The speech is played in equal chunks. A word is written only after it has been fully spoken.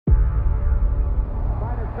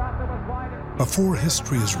Before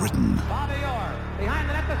history is written,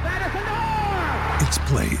 it's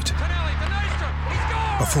played.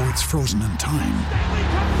 Before it's frozen in time,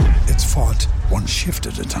 it's fought one shift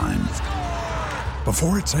at a time.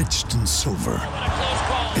 Before it's etched in silver,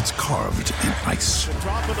 it's carved in ice.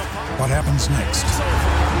 What happens next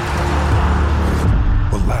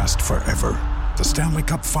will last forever. The Stanley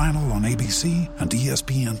Cup Final on ABC and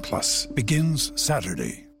ESPN Plus begins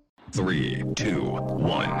Saturday. 3, 2,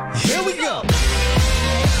 1. Here we go.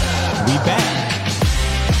 We back.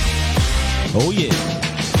 Oh, yeah.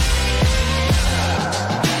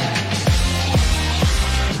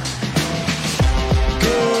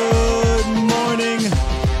 Good morning,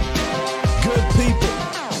 good people.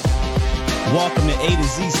 Welcome to A to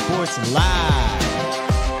Z Sports Live.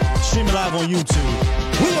 Streaming live on YouTube.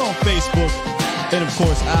 We on Facebook. And, of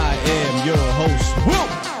course, I am your host, Will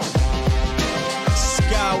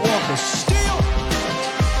Skywalker. Still.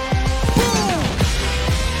 Boom.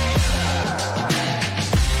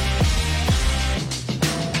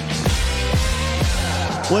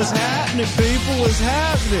 What's happening, people? What's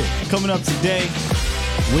happening? Coming up today,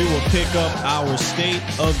 we will pick up our State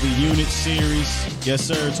of the Unit series. Yes,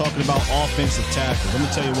 sir. Talking about offensive tackles. Let me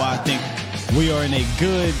tell you why I think we are in a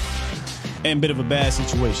good and bit of a bad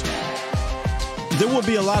situation. There will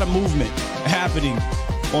be a lot of movement happening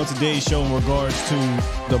on today's show in regards to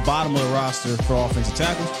the bottom of the roster for offensive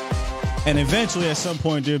tackles. And eventually, at some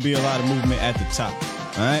point, there'll be a lot of movement at the top.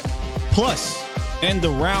 All right. Plus, in the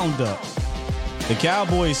roundup, the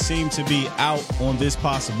Cowboys seem to be out on this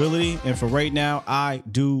possibility. And for right now, I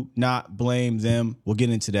do not blame them. We'll get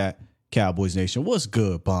into that. Cowboys Nation. What's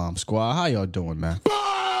good, Bomb Squad? How y'all doing, man?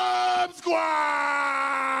 Bomb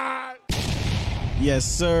Squad! Yes,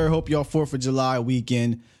 sir. Hope y'all 4th of July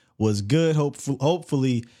weekend was good.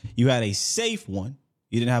 Hopefully you had a safe one.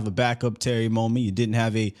 You didn't have a backup Terry moment. You didn't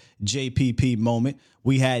have a JPP moment.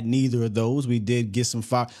 We had neither of those. We did get some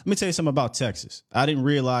fire. Let me tell you something about Texas. I didn't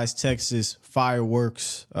realize Texas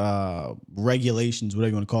fireworks regulations, whatever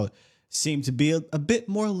you want to call it, seem to be a bit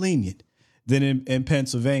more lenient than in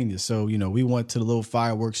Pennsylvania. So, you know, we went to the little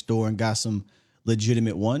fireworks store and got some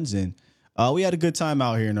legitimate ones. And we had a good time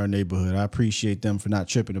out here in our neighborhood. I appreciate them for not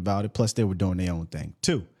tripping about it. Plus, they were doing their own thing,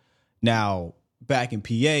 too. Now, back in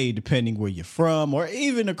PA, depending where you're from, or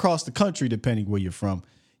even across the country, depending where you're from,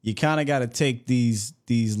 you kind of got to take these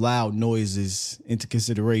loud noises into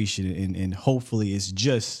consideration, and hopefully it's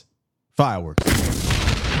just fireworks.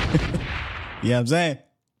 You know what I'm saying?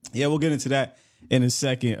 Yeah, we'll get into that in a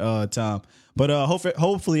second, Tom. But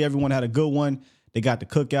hopefully everyone had a good one. They got the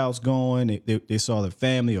cookouts going. They saw their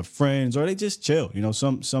family or friends, or they just chilled. You know,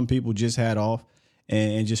 some people just had off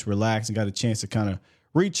and just relaxed and got a chance to kind of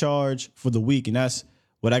recharge for the week. And that's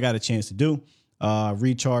what I got a chance to do.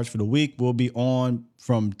 Recharge for the week. We'll be on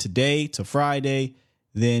from today to Friday.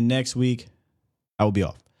 Then next week, I will be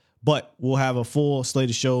off. But we'll have a full slate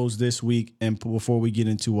of shows this week. And before we get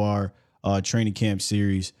into our training camp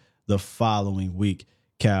series the following week,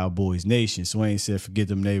 Cowboys Nation. Swain said, forget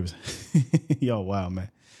them neighbors. Yo, wow,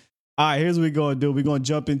 man. All right, here's what we're going to do. We're going to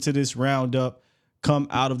jump into this roundup, come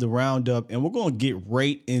out of the roundup, and we're going to get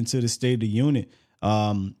right into the State of the Unit.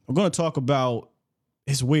 We're going to talk about,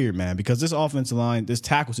 it's weird, man, because this offensive line, this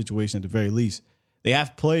tackle situation at the very least, they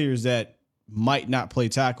have players that might not play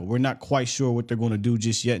tackle. We're not quite sure what they're going to do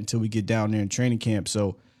just yet until we get down there in training camp.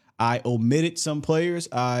 So I omitted some players.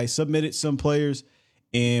 I submitted some players.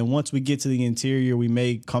 And once we get to the interior, we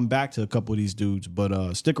may come back to a couple of these dudes.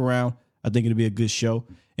 But stick around. I think it'll be a good show.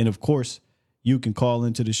 And, of course, you can call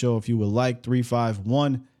into the show if you would like.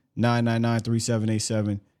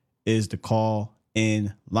 351-999-3787 is the call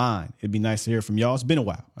in line. It'd be nice to hear from y'all. It's been a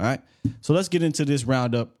while. All right. So let's get into this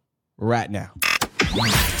roundup right now. It's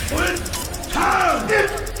time!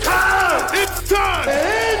 It's time! It's time!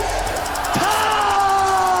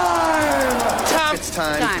 It's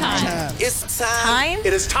time! It's time!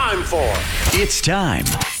 It is time for... It's time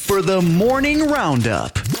for the morning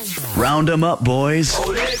roundup. Round 'em up, boys.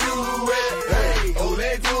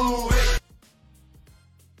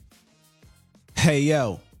 Hey,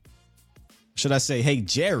 yo. Should I say, hey,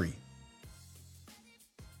 Jerry?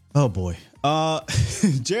 Oh, boy.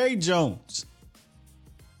 Jerry Jones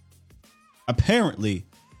apparently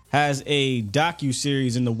has a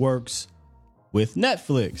docuseries in the works with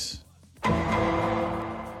Netflix.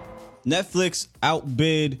 Netflix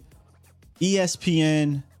outbid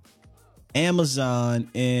ESPN, Amazon,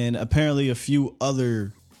 and apparently a few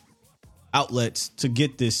other outlets to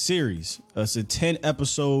get this series. It's a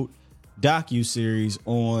 10-episode docuseries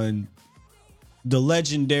on the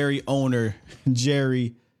legendary owner,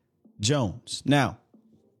 Jerry Jones. Now,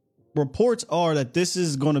 reports are that this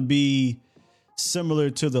is going to be similar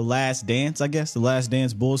to The Last Dance, I guess, The Last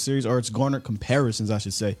Dance Bull series, or it's garnered comparisons, I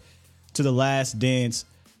should say, to The Last Dance,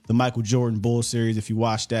 the Michael Jordan Bull series. If you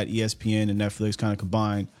watch that, ESPN and Netflix kind of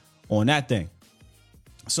combined on that thing.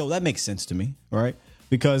 So that makes sense to me, right?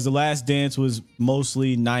 Because The Last Dance was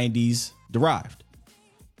mostly 90s derived.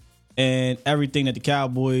 And everything that the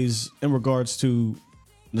Cowboys, in regards to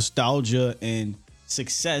nostalgia and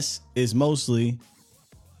success, is mostly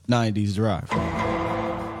 90s derived.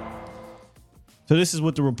 So this is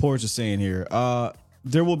what the reports are saying here.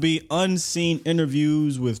 There will be unseen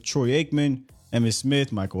interviews with Troy Aikman, Emmitt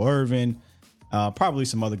Smith, Michael Irvin, probably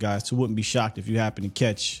some other guys too. Wouldn't be shocked if you happen to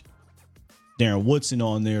catch Darren Woodson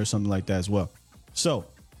on there or something like that as well. So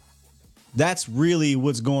that's really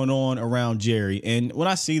what's going on around Jerry. And when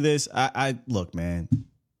I see this, I look, man,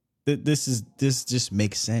 this just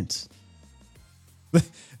makes sense.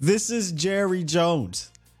 This is Jerry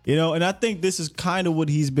Jones, and I think this is kind of what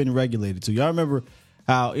he's been regulated to. Y'all remember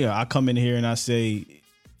how, I come in here and I say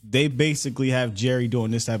they basically have Jerry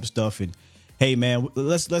doing this type of stuff and, hey, man,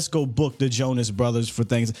 let's go book the Jonas Brothers for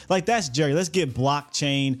things. Like, that's Jerry. Let's get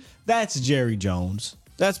blockchain. That's Jerry Jones.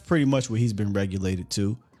 That's pretty much what he's been regulated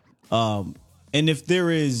to. And if there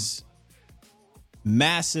is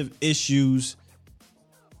massive issues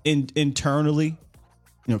internally,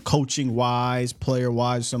 coaching wise, player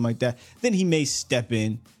wise, something like that, then he may step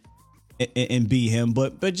in and be him.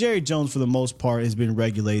 But Jerry Jones, for the most part, has been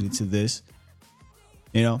regulated to this.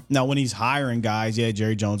 Now when he's hiring guys, yeah,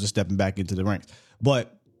 Jerry Jones is stepping back into the ranks.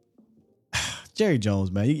 But Jerry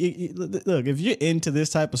Jones, man, look, if you're into this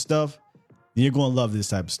type of stuff, then you're going to love this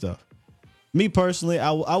type of stuff. Me personally,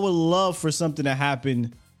 I would love for something to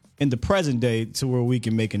happen in the present day to where we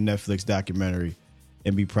can make a Netflix documentary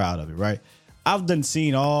and be proud of it, right? I've done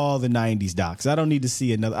seen all the 90s docs. I don't need to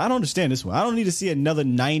see another. I don't understand this one. I don't need to see another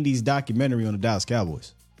 90s documentary on the Dallas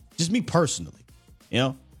Cowboys. Just me personally,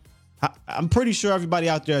 I'm pretty sure everybody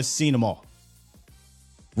out there has seen them all.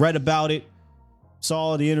 Read about it,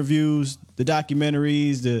 saw the interviews, the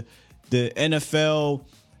documentaries, the NFL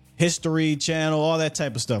History Channel, all that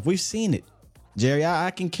type of stuff. We've seen it. Jerry,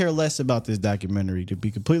 I can care less about this documentary, to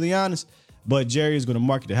be completely honest, but Jerry is going to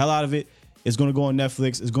market the hell out of it. It's going to go on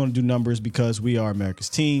Netflix. It's going to do numbers because we are America's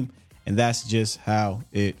team, and that's just how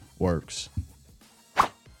it works.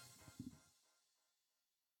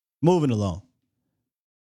 Moving along.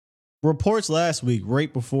 Reports last week,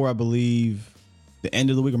 right before, I believe, the end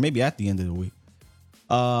of the week, or maybe at the end of the week.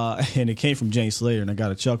 And it came from James Slater, and I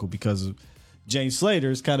got a chuckle because of James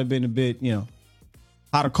Slater's kind of been a bit,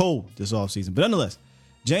 hot or cold this offseason. But nonetheless,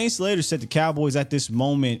 James Slater said the Cowboys at this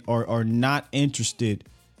moment are not interested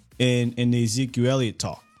in the Ezekiel Elliott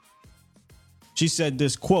talk. She said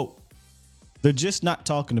this, quote, "They're just not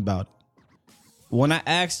talking about it. When I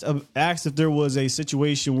asked if there was a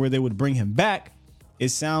situation where they would bring him back, it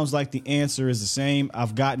sounds like the answer is the same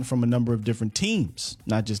I've gotten from a number of different teams,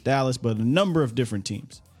 not just Dallas, but a number of different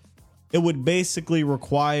teams. It would basically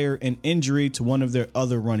require an injury to one of their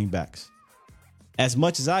other running backs. As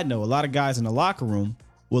much as I know, a lot of guys in the locker room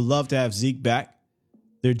would love to have Zeke back.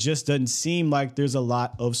 There just doesn't seem like there's a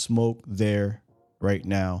lot of smoke there right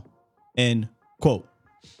now." End quote.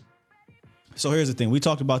 So here's the thing. We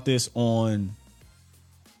talked about this on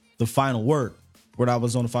The Final Word, when I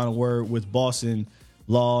was on The Final Word with Boston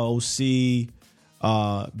Law, OC,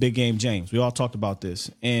 Big Game James. We all talked about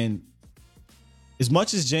this. And as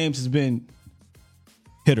much as James has been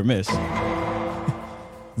hit or miss,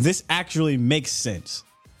 this actually makes sense.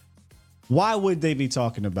 Why would they be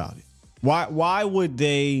talking about it? Why would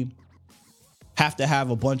they have to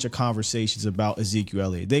have a bunch of conversations about Ezekiel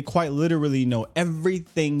Elliott? They quite literally know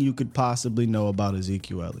everything you could possibly know about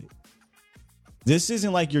Ezekiel Elliott. This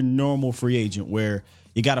isn't like your normal free agent where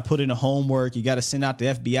you got to put in the homework, you got to send out the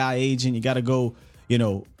FBI agent, you got to go,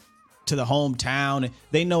 to the hometown.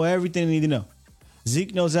 They know everything they need to know.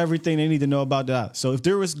 Zeke knows everything they need to know about that. So if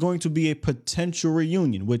there was going to be a potential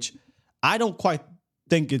reunion, which I don't quite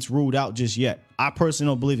think it's ruled out just yet. I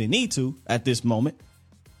personally don't believe they need to at this moment.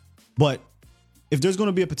 But if there's going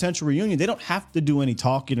to be a potential reunion, they don't have to do any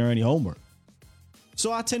talking or any homework.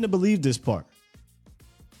 So I tend to believe this part.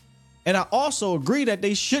 And I also agree that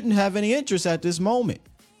they shouldn't have any interest at this moment.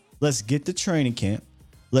 Let's get to training camp.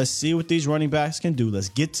 Let's see what these running backs can do. Let's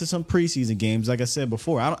get to some preseason games. Like I said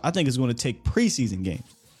before, I think it's going to take preseason games.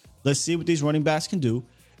 Let's see what these running backs can do.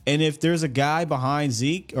 And if there's a guy behind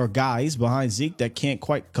Zeke or guys behind Zeke that can't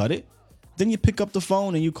quite cut it, then you pick up the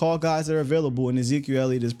phone and you call guys that are available. And Ezekiel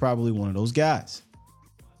Elliott is probably one of those guys.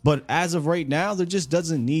 But as of right now, there just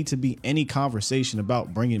doesn't need to be any conversation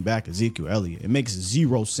about bringing back Ezekiel Elliott. It makes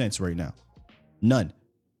zero sense right now. None.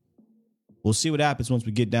 We'll see what happens once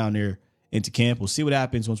we get down there into camp. We'll see what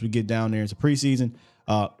happens once we get down there into preseason.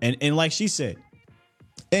 And like she said,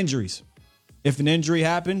 injuries. If an injury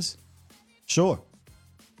happens, sure.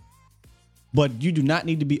 But you do not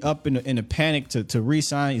need to be up in a panic to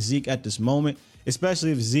re-sign Zeke at this moment,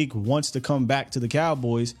 especially if Zeke wants to come back to the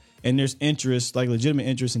Cowboys and there's interest, like legitimate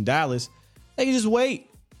interest in Dallas. They can just wait.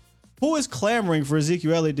 Who is clamoring for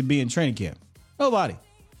Ezekiel Elliott to be in training camp? Nobody.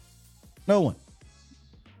 No one.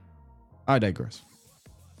 I digress.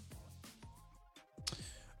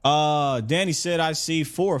 Danny said I see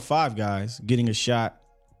 4 or 5 guys getting a shot,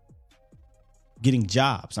 getting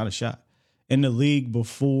jobs, not a shot, in the league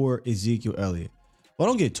before Ezekiel Elliott. Well,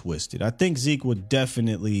 don't get twisted. I think Zeke would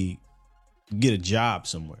definitely get a job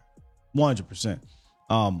somewhere. 100%.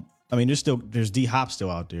 I mean, there's D Hop still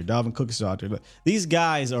out there. Dalvin Cook is still out there. But these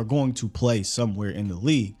guys are going to play somewhere in the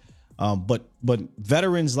league. But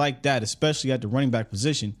veterans like that, especially at the running back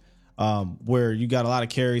position, where you got a lot of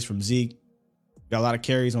carries from Zeke, got a lot of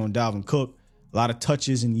carries on Dalvin Cook, a lot of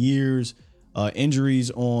touches in years,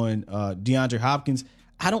 injuries on DeAndre Hopkins.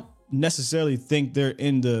 I don't necessarily think they're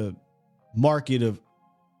in the market of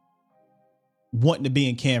wanting to be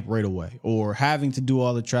in camp right away or having to do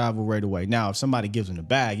all the travel right away. Now, if somebody gives them the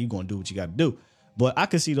bag, you're going to do what you got to do. But I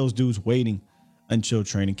could see those dudes waiting until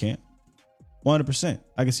training camp. 100%.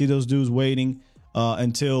 I can see those dudes waiting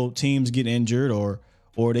until teams get injured or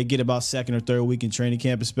they get about second or third week in training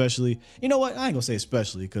camp, especially. You know what? I ain't going to say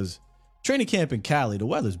especially because training camp in Cali, the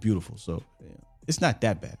weather's beautiful. So it's not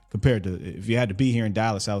that bad compared to if you had to be here in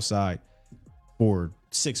Dallas outside for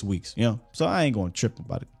 6 weeks, So I ain't going to trip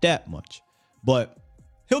about it that much. But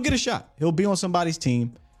he'll get a shot. He'll be on somebody's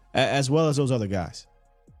team as well as those other guys.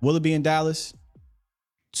 Will it be in Dallas?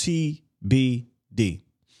 TBD.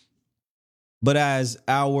 But as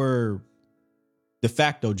our de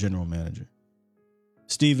facto general manager,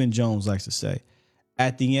 Stephen Jones likes to say,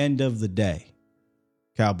 at the end of the day,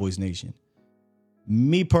 Cowboys Nation,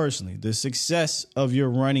 me personally, the success of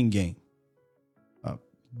your running game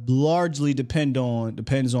largely depends on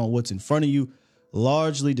what's in front of you,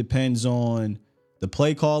 largely depends on the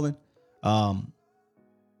play calling. And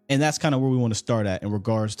that's kind of where we want to start at in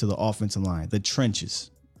regards to the offensive line, the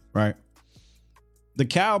trenches, right? The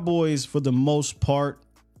Cowboys, for the most part,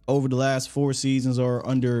 over the last 4 seasons or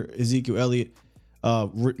under Ezekiel Elliott,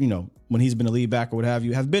 when he's been a lead back or what have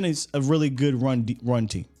you, have been a really good run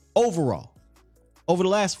team overall. Over the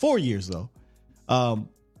last 4 years, though,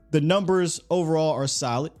 the numbers overall are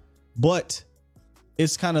solid, but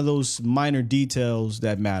it's kind of those minor details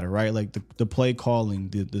that matter, right? Like the play calling,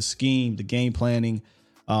 the scheme, the game planning,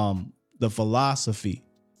 the philosophy,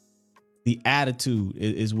 the attitude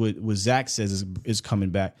is what Zach says is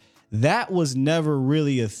coming back. That was never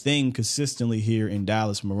really a thing consistently here in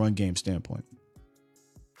Dallas from a run game standpoint.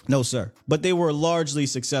 No, sir. But they were largely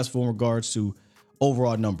successful in regards to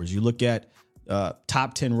overall numbers. You look at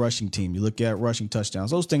top 10 rushing team. You look at rushing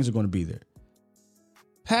touchdowns. Those things are going to be there.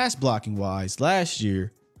 Pass blocking wise, last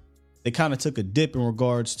year, they kind of took a dip in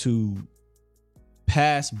regards to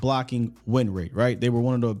pass blocking win rate, right? They were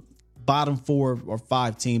one of the bottom 4 or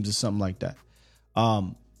 5 teams or something like that.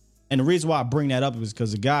 And the reason why I bring that up is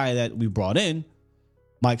because the guy that we brought in,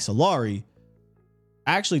 Mike Solari,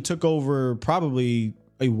 actually took over probably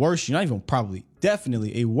a worse unit, not even probably,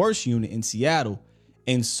 definitely a worse unit in Seattle,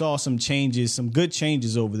 and saw some changes, some good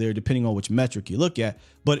changes over there, depending on which metric you look at.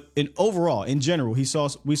 But in general, we saw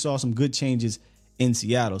some good changes in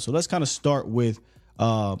Seattle. So let's kind of start with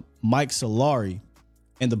Mike Solari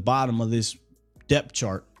in the bottom of this depth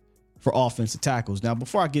chart for offensive tackles. Now,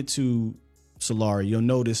 before I get to Solari, you'll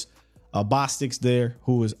notice Bostic's there,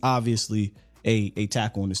 who is obviously a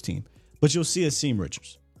tackle on this team. But you'll see Asim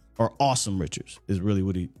Richards, or Awesome Richards is really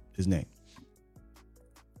what his name.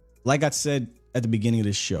 Like I said at the beginning of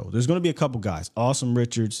this show, there's going to be a couple guys. Awesome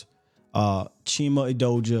Richards, Chima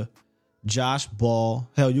Edoja, Josh Ball.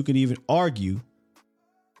 Hell, you could even argue,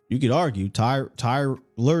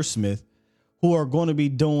 Tyler Smith, who are going to be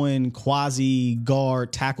doing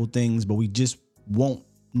quasi-guard tackle things, but we just won't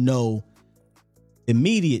know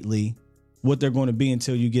immediately what they're going to be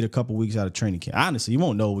until you get a couple weeks out of training camp. Honestly, you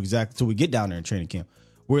won't know exactly until we get down there in training camp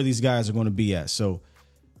where these guys are going to be at. So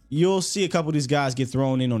you'll see a couple of these guys get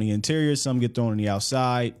thrown in on the interior. Some get thrown on the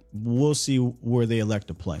outside. We'll see where they elect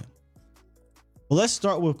to play. Well, let's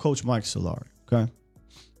start with Coach Mike Solari, okay?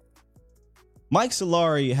 Mike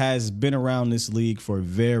Solari has been around this league for a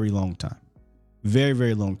very long time. Very,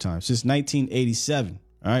 very long time. Since 1987,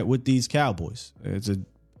 all right, with these Cowboys. It's a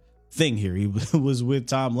thing here. He was with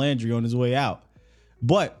Tom Landry on his way out.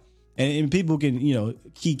 But, and people can,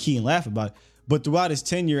 key and laugh about it. But throughout his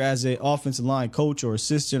tenure as an offensive line coach or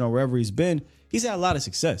assistant or wherever he's been, he's had a lot of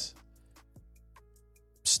success.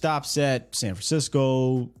 stops at San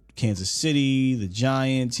Francisco, Kansas City, the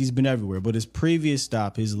Giants. He's been everywhere. But his latest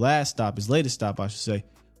stop, I should say,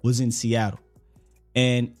 was in Seattle.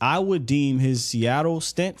 And I would deem his Seattle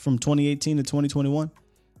stint from 2018 to 2021,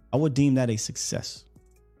 I would deem that a success.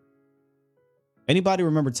 Anybody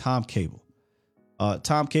remember Tom Cable?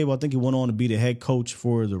 Tom Cable, I think he went on to be the head coach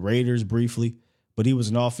for the Raiders briefly, but he was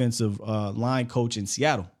an offensive line coach in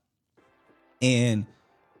Seattle. And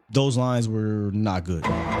those lines were not good.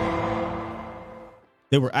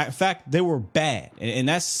 They were, in fact, they were bad. And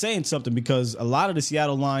that's saying something, because a lot of the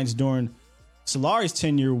Seattle lines during Solari's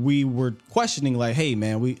tenure, we were questioning like, hey,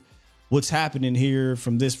 man, what's happening here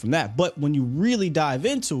from this, from that. But when you really dive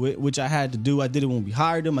into it, which I had to do, I did it when we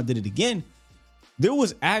hired him, I did it again, there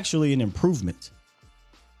was actually an improvement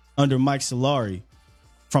under Mike Solari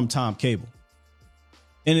from Tom Cable.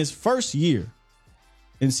 In his first year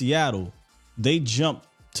in Seattle, they jumped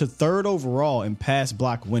to 3rd overall in pass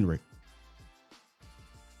block win rate.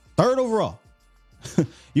 3rd overall.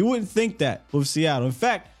 You wouldn't think that with Seattle. In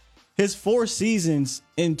fact, his 4 seasons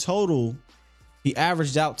in total, he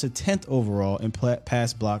averaged out to 10th overall in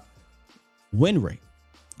pass block win rate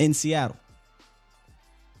in Seattle.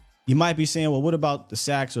 You might be saying, well, what about the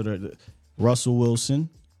sacks or the Russell Wilson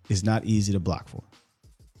is not easy to block for.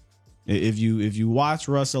 If you watch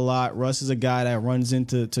Russ a lot, Russ is a guy that runs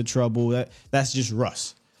into trouble. That's just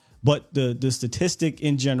Russ. But the statistic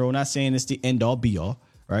in general, not saying it's the end all be all,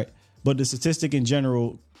 right? But the statistic in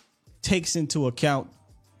general takes into account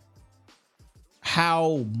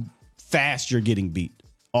how fast you're getting beat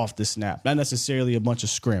off the snap, not necessarily a bunch of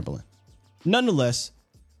scrambling. Nonetheless,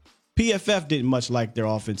 PFF didn't much like their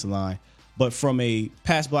offensive line, but from a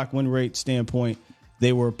pass block win rate standpoint,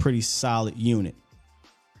 they were a pretty solid unit.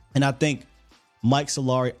 And I think Mike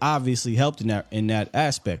Solari obviously helped in that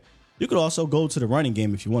aspect. You could also go to the running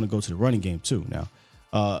game if you want to go to the running game too. Now,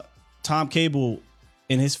 Tom Cable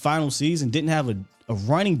in his final season didn't have a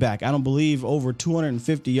running back, I don't believe, over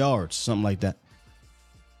 250 yards, something like that.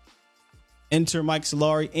 Enter Mike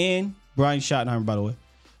Solari and Brian Schottenheimer, by the way.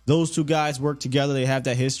 Those two guys work together. They have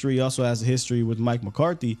that history. He also has a history with Mike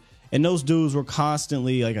McCarthy. And those dudes were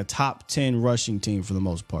constantly like a top 10 rushing team for the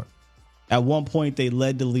most part. At one point, they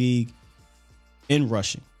led the league in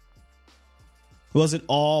rushing. Was it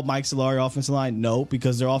all Mike Solari offensive line? No,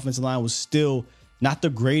 because their offensive line was still not the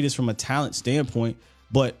greatest from a talent standpoint,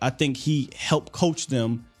 but I think he helped coach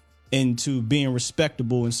them into being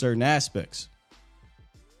respectable in certain aspects.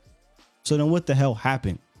 So then what the hell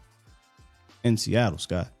happened in Seattle,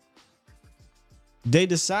 Scott? They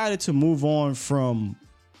decided to move on from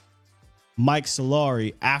Mike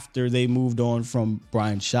Solari after they moved on from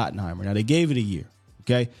Brian Schottenheimer. Now, they gave it a year,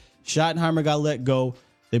 okay? Schottenheimer got let go.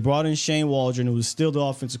 They brought in Shane Waldron, who was still the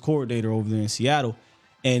offensive coordinator over there in Seattle.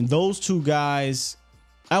 And those two guys,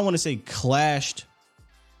 I don't want to say clashed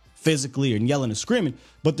physically and yelling and screaming,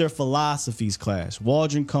 but their philosophies clashed.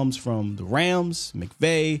 Waldron comes from the Rams,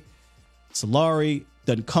 McVay. Solari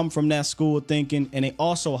doesn't come from that school of thinking. And they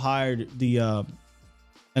also hired an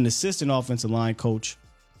assistant offensive line coach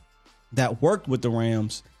that worked with the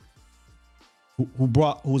Rams, who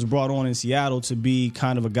was brought on in Seattle to be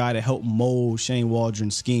kind of a guy to help mold Shane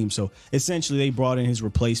Waldron's scheme. So essentially they brought in his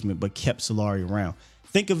replacement but kept Solari around.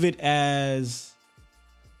 Think of it as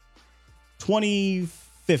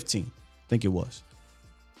 2015. I think it was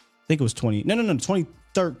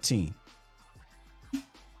 2013.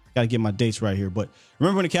 Got to get my dates right here. But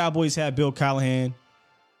remember when the Cowboys had Bill Callahan?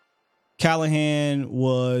 Callahan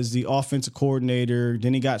was the offensive coordinator.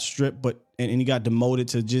 Then he got stripped, and he got demoted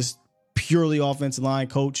to just purely offensive line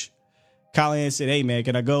coach. Callahan said, hey, man,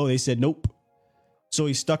 can I go? They said, nope. So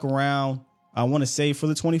he stuck around, I want to say, for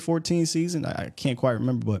the 2014 season. I can't quite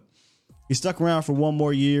remember, but he stuck around for one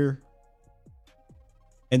more year.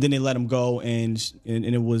 And then they let him go, and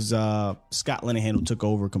it was Scott Linehan who took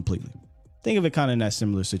over completely. Think of it kind of in that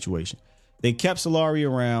similar situation. They kept Solari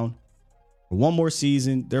around for one more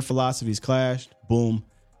season. Their philosophies clashed. Boom.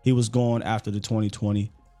 He was gone after the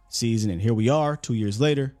 2020 season. And here we are 2 years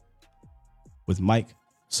later with Mike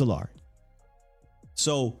Solari.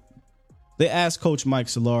 So they asked Coach Mike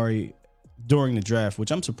Solari during the draft,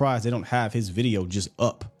 which I'm surprised they don't have his video just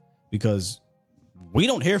up, because we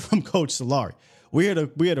don't hear from Coach Solari. We hear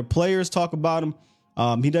the players talk about him.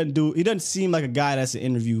 He doesn't seem like a guy that's an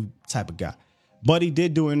interview type of guy, but he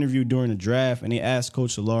did do an interview during the draft, and he asked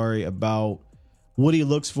Coach Solari about what he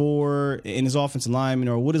looks for in his offensive lineman,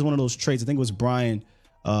 or what is one of those traits. I think it was Brian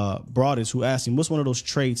Broaddus who asked him, what's one of those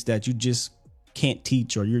traits that you just can't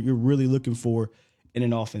teach, or you're really looking for in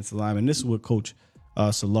an offensive lineman? This is what Coach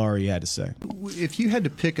Solari had to say. If you had to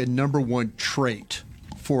pick a number one trait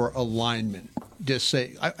for a lineman, just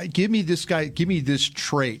say, give me this guy, give me this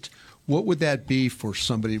trait, what would that be for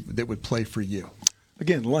somebody that would play for you?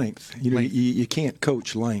 Again, length. You can't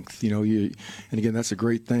coach length. And again, that's a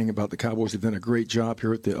great thing about the Cowboys. They've done a great job here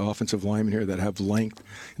with the offensive linemen here that have length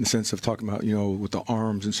in the sense of talking about, with the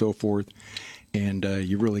arms and so forth. And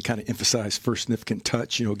you really kind of emphasize first significant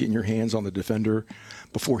touch, getting your hands on the defender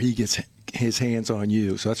before he gets his hands on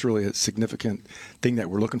you. So that's really a significant thing that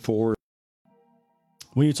we're looking for.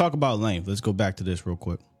 When you talk about length, let's go back to this real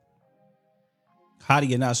quick. How do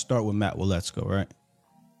you not start with Matt Waletzko, right?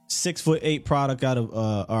 6'8" product out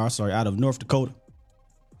of North Dakota.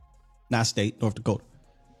 Not state, North Dakota.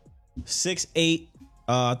 6'8".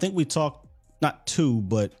 I think we talked not two,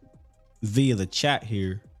 but via the chat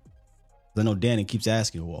here. I know Danny keeps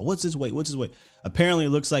asking, well, what's his weight? What's his weight? Apparently, it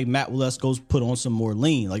looks like Matt Waletzko's put on some more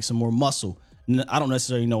lean, like some more muscle. I don't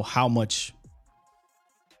necessarily know how much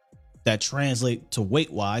that translate to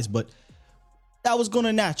weight-wise, but that was going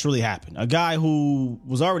to naturally happen. A guy who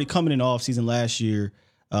was already coming in the offseason last year,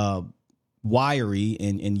 wiry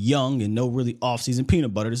and young and no really offseason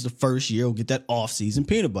peanut butter. This is the first year he'll get that offseason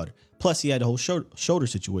peanut butter. Plus, he had the whole shoulder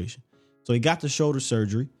situation. So he got the shoulder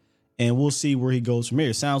surgery, and we'll see where he goes from here.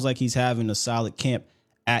 It sounds like he's having a solid camp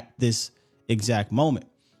at this exact moment.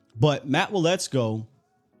 But Matt Waletzko,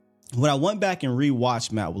 when I went back and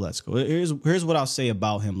rewatched Matt Waletzko, here's what I'll say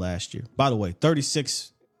about him last year. By the way,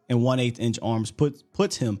 36 1/8 inch arms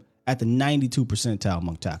puts him at the 92 percentile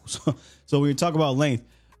among tackles. So when you talk about length,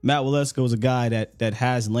 Matt Waletzko is a guy that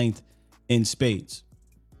has length in spades.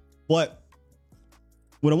 But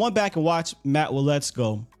when I went back and watched Matt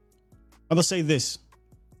Waletzko, I'm going to say this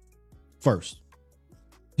first.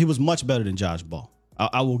 He was much better than Josh Ball.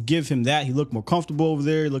 I will give him that. He looked more comfortable over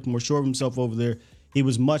there. He looked more sure of himself over there. He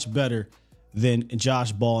was much better than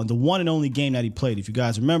Josh Ball. And the one and only game that he played, if you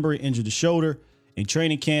guys remember, he injured the shoulder in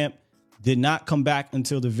training camp, did not come back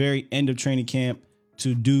until the very end of training camp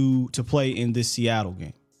to play in this Seattle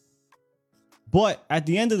game. But at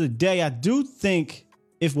the end of the day, I do think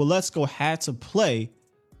if Waletzko had to play,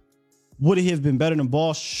 would he have been better than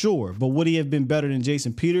Ball? Sure. But would he have been better than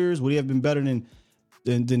Jason Peters? Would he have been better than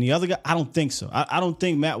the other guy? I don't think so. I don't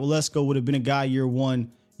think Matt Waletzko would have been a guy year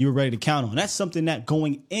one you were ready to count on. That's something that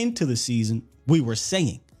going into the season, we were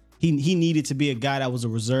saying. He needed to be a guy that was a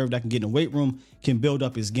reserve that can get in the weight room, can build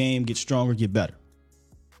up his game, get stronger, get better.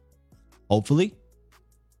 Hopefully,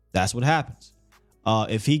 that's what happens.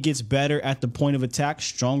 If he gets better at the point of attack,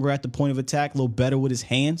 stronger at the point of attack, a little better with his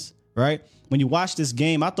hands, right? When you watch this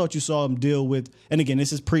game, I thought you saw him deal with, and again,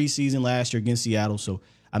 this is preseason last year against Seattle, so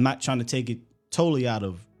I'm not trying to take it totally out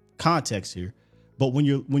of context here. But when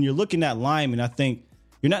you're looking at linemen, I think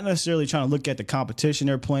you're not necessarily trying to look at the competition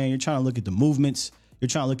they're playing. You're trying to look at the movements. You're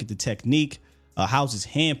trying to look at the technique. How's his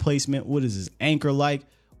hand placement? What is his anchor like?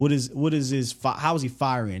 How is he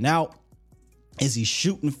firing out? Is he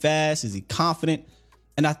shooting fast? Is he confident?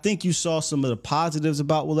 And I think you saw some of the positives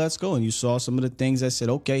about Waletzko, and you saw some of the things that said,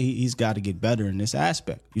 okay, he's got to get better in this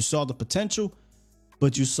aspect. You saw the potential,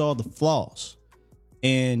 but you saw the flaws.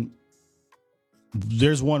 And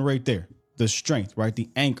there's one right there, the strength, right? The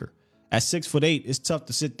anchor. At 6'8", it's tough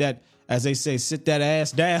to sit that, as they say, sit that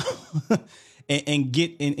ass down and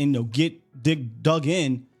get dug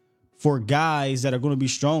in for guys that are going to be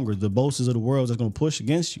stronger, the Bosas of the world that's going to push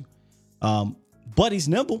against you. But he's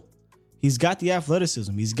nimble. He's got the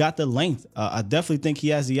athleticism. He's got the length. I definitely think he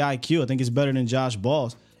has the IQ. I think it's better than Josh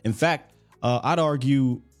Ball's. In fact, I'd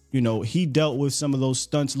argue, he dealt with some of those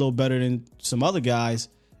stunts a little better than some other guys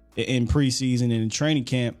in preseason and in training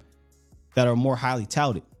camp that are more highly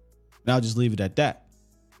touted. And I'll just leave it at that.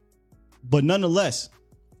 But nonetheless,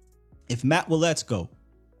 if Matt Waletzko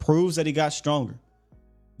proves that he got stronger,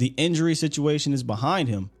 the injury situation is behind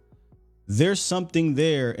him, there's something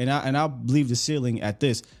there, and I'll leave the ceiling at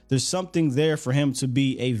this. There's something there for him to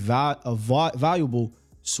be a valuable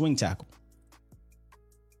swing tackle.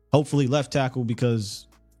 Hopefully left tackle, because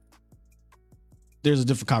there's a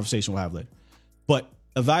different conversation we'll have later. But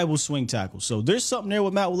a valuable swing tackle. So there's something there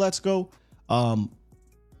with Matt Waletzko.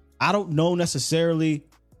 I don't know necessarily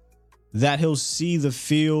that he'll see the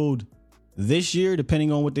field this year,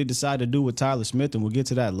 depending on what they decide to do with Tyler Smith, and we'll get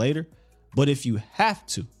to that later. But if you have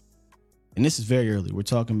to, and this is very early, we're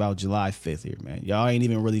talking about July 5th here, man. Y'all ain't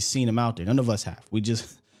even really seen him out there. None of us have. We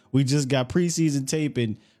just got preseason tape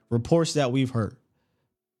and reports that we've heard.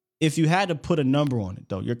 If you had to put a number on it,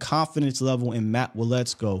 though, your confidence level in Matt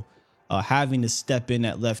Waletzko having to step in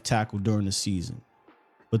at left tackle during the season,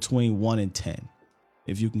 between 1 and 10,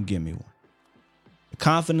 if you can give me one. The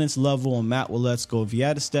confidence level on Matt Waletzko, if he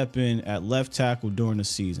had to step in at left tackle during the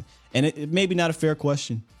season, and it may be not a fair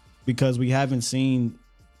question because we haven't seen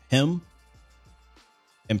him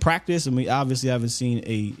in practice, and we obviously haven't seen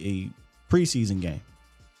a preseason game.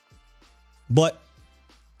 But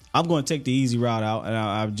I'm going to take the easy route out, and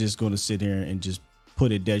I'm just going to sit here and just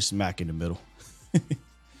put it dead smack in the middle.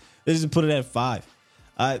 Just put it at 5.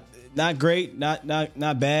 Not great, not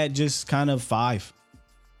bad, just kind of 5.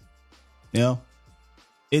 You know,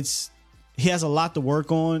 he has a lot to work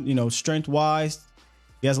on, you know, strength wise.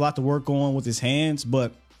 He has a lot to work on with his hands,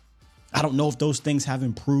 but I don't know if those things have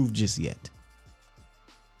improved just yet.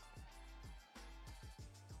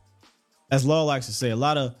 As Law likes to say, a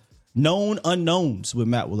lot of known unknowns with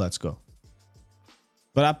Matt Waletzko.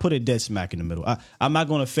 But I put it dead smack in the middle. I'm not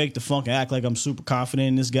going to fake the funk and act like I'm super confident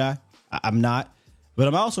in this guy. I'm not. But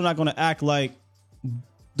I'm also not going to act like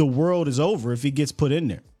the world is over if he gets put in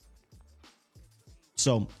there.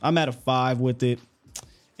 So I'm at a 5 with it.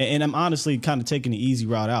 And I'm honestly kind of taking the easy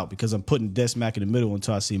route out because I'm putting dead smack in the middle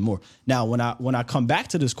until I see more. Now, when I come back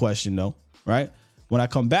to this question, though, right? When I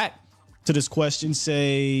come back to this question,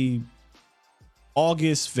 say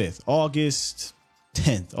August 5th, August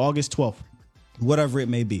 10th, August 12th, whatever it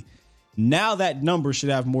may be. Now that number should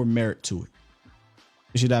have more merit to it.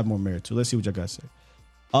 It should have more merit to it. Let's see what y'all got to say.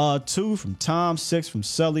 2 from Tom, 6 from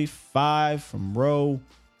Sully, 5 from Roe,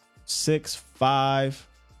 6, 5.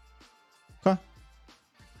 Okay.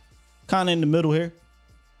 Kind of in the middle here.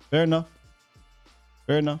 Fair enough.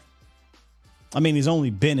 Fair enough. I mean, he's only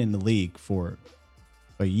been in the league for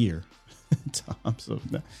a year. Tom, so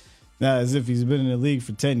not as if he's been in the league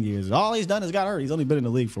for 10 years. All he's done is got hurt. He's only been in the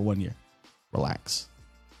league for 1 year. Relax.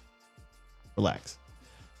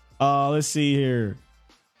 Let's see here.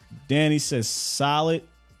 Danny says solid.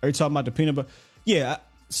 Are you talking about the peanut butter? Yeah.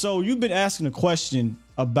 So you've been asking a question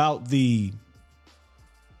about the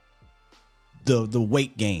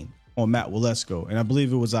weight gain on Matt Waletzko, and I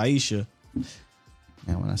believe it was Aisha.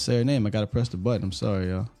 And when I say her name, I gotta press the button. I'm sorry,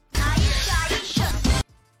 y'all.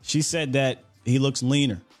 She said that he looks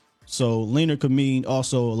leaner. So leaner could mean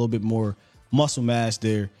also a little bit more muscle mass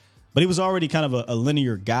there. But he was already kind of a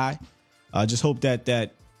linear guy. I just hope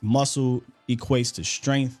that muscle equates to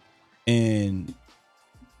strength and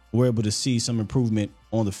we're able to see some improvement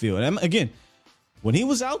on the field. And again, when he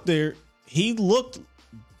was out there, he looked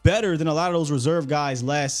better than a lot of those reserve guys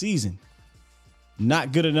last season.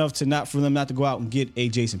 Not good enough for them not to go out and get a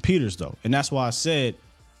Jason Peters, though. And that's why I said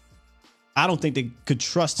I don't think they could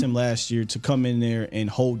trust him last year to come in there and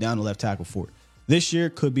hold down the left tackle for it. This year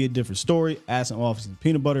could be a different story. Add some offensive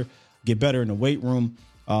peanut butter, get better in the weight room,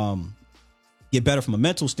 get better from a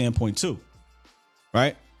mental standpoint too,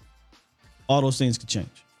 right? All those things could change.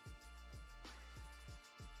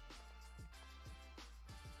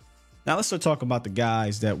 Now let's start talking about the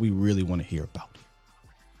guys that we really want to hear about.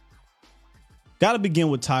 Got to begin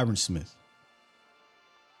with Tyron Smith.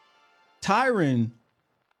 Tyron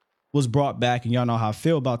was brought back, and y'all know how I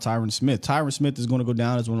feel about Tyron Smith. Tyron Smith is going to go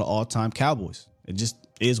down as one of the all-time Cowboys. It just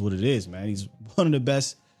is what it is, man. He's one of the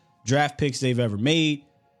best draft picks they've ever made.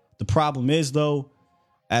 The problem is, though,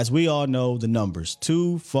 as we all know, the numbers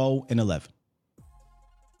 2, 4, and 11.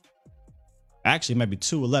 Actually, it might be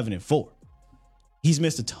 2, 11, and 4. He's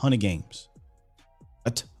missed a ton of games.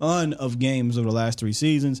 A ton of games over the last 3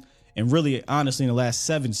 seasons, and really, honestly, in the last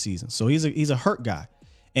 7 seasons. So he's a hurt guy.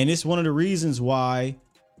 And it's one of the reasons why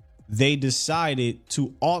they decided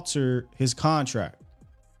to alter his contract.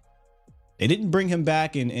 They didn't bring him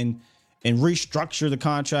back and restructure the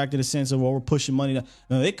contract in the sense of, well, we're pushing money down.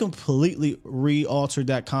 No, they completely re-altered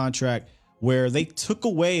that contract where they took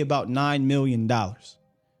away about $9 million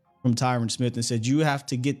from Tyron Smith and said, you have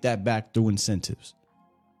to get that back through incentives.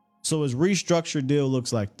 So his restructured deal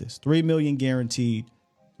looks like this. $3 million guaranteed,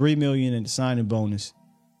 $3 million in the signing bonus,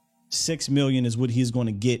 $6 million is what he's going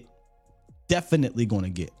to get, definitely going to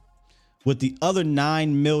get, with the other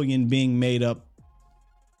 $9 million being made up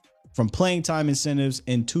from playing time incentives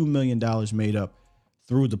and $2 million made up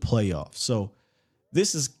through the playoffs. So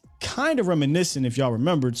this is kind of reminiscent, if y'all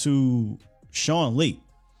remember, to Sean Lee.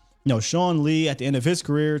 You know, Sean Lee at the end of his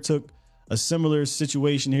career took a similar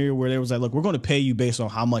situation here where they was like, look, we're going to pay you based on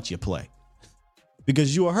how much you play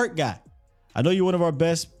because you're a hurt guy. I know you're one of our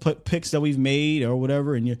best picks that we've made or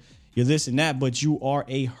whatever, and you're this and that, but you are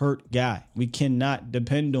a hurt guy. We cannot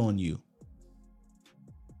depend on you.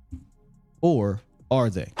 Or are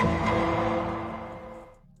they?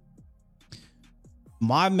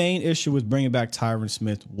 My main issue with bringing back Tyron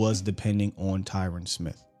Smith was depending on Tyron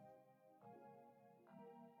Smith.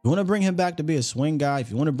 You want to bring him back to be a swing guy, if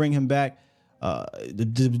you want to bring him back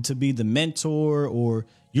to be the mentor, or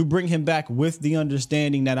you bring him back with the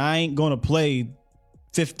understanding that I ain't going to play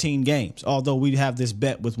 15 games. Although we have this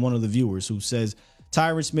bet with one of the viewers who says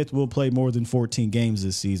Tyron Smith will play more than 14 games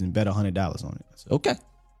this season. Bet $100 on it. I said, okay,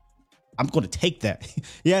 I'm going to take that.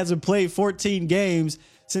 He hasn't played 14 games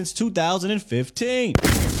since 2015.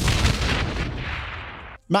 I'm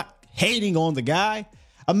not hating on the guy.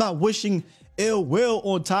 I'm not wishing ill will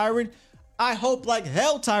on Tyron. I hope like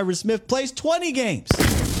hell Tyron Smith plays 20 games.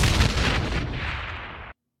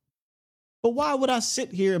 But why would I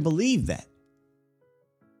sit here and believe that?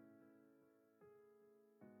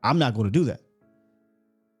 I'm not going to do that.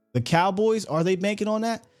 The Cowboys, are they banking on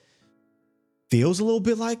that? Feels a little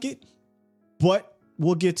bit like it. But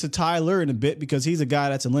we'll get to Tyler in a bit because he's a guy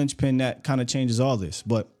that's a linchpin that kind of changes all this.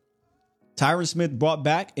 But Tyron Smith brought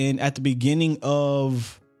back, and at the beginning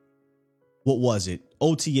of, what was it?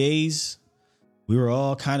 OTAs. We were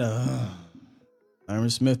all kind of,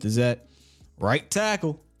 Tyron Smith is at right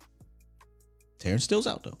tackle. Terrence Steele's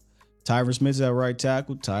out, though. Tyron Smith's at right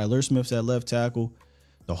tackle. Tyler Smith's at left tackle.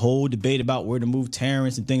 The whole debate about where to move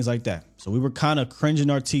Terrence and things like that. So we were kind of cringing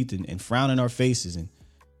our teeth and frowning our faces and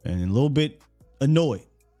a little bit annoyed.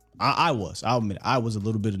 I'll admit it, I was a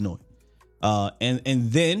little bit annoyed.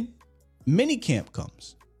 And then minicamp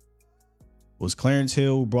comes. It was Clarence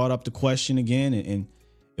Hill who brought up the question again, and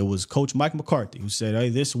it was Coach Mike McCarthy who said, hey,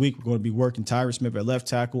 this week we're going to be working Tyron Smith at left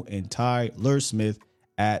tackle and Tyler Smith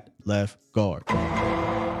at left guard.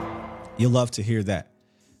 You'll love to hear that.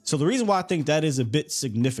 So the reason why I think that is a bit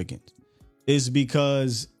significant is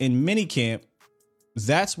because in minicamp,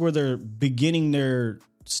 that's where they're beginning their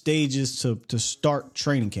stages to start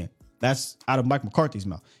training camp. That's out of Mike McCarthy's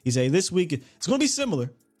mouth. He said this week it's going to be similar,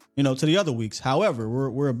 to the other weeks. However,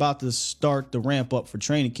 we're about to start the ramp up for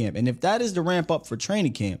training camp. And if that is the ramp up for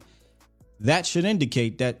training camp, that should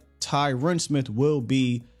indicate that Tyron Smith will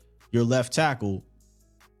be your left tackle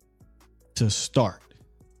to start.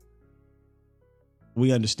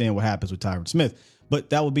 We understand what happens with Tyron Smith,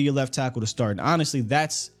 but that would be your left tackle to start. And honestly,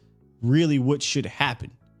 that's really what should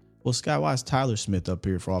happen. Well, Sky, why is Tyler Smith up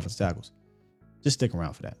here for offensive tackles? Just stick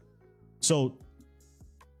around for that. So,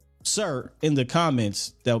 sir, in the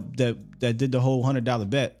comments that did the whole $100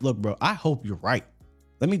 bet, look, bro, I hope you're right.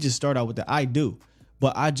 Let me just start out with that. I do,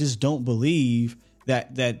 but I just don't believe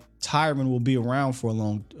that Tyron will be around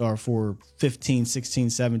for 15, 16,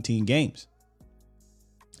 17 games.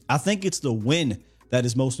 I think it's the win that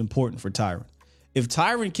is most important for Tyron. If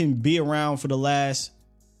Tyron can be around for the last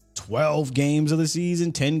 12 games of the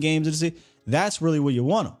season, 10 games of the season, that's really where you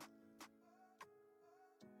want him.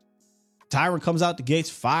 Tyron comes out the gates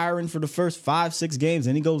firing for the first 5-6 games,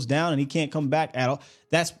 and he goes down and he can't come back at all.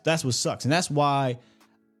 That's what sucks. And that's why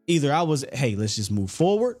either I was, hey, let's just move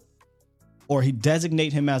forward, or he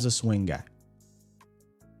designate him as a swing guy.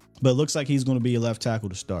 But it looks like he's going to be a left tackle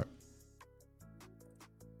to start.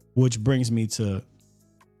 Which brings me to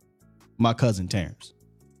my cousin Terrence.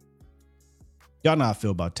 Y'all know how I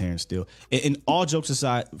feel about Terrence Steele. And all jokes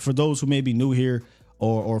aside, for those who may be new here,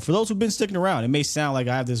 or for those who've been sticking around, it may sound like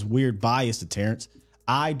I have this weird bias to Terrence.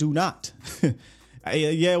 I do not.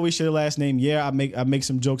 Yeah, we share the last name. Yeah, I make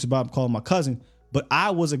some jokes about him calling my cousin, but I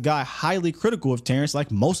was a guy highly critical of Terrence,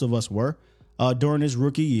 like most of us were, during his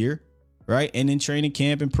rookie year, right? And in training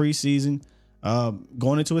camp and preseason,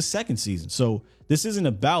 going into his second season. So this isn't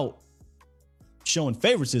about showing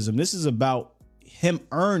favoritism. This is about him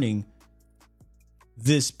earning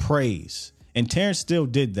this praise. And Terrence Steele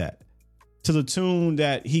did that to the tune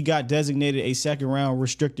that he got designated a second round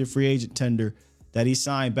restricted free agent tender that he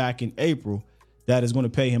signed back in April that is going to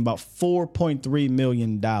pay him about $4.3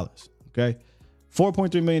 million. Okay.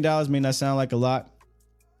 $4.3 million may not sound like a lot,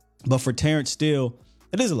 but for Terrence Steele,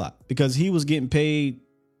 it is a lot because he was getting paid,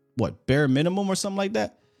 bare minimum or something like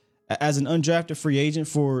that as an undrafted free agent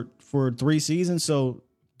for 3 seasons. So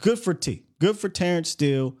good for T. Good for Terrence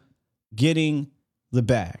Steele getting the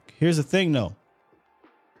bag. Here's the thing, though.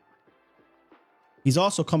 He's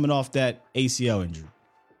also coming off that ACL injury.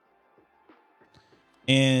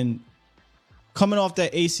 And coming off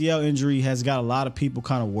that ACL injury has got a lot of people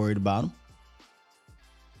kind of worried about him.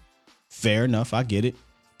 Fair enough. I get it.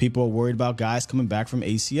 People are worried about guys coming back from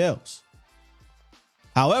ACLs.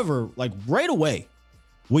 However, right away,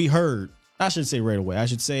 we heard, I should say right away, I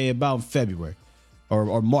should say about February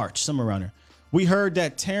or March, somewhere around there. We heard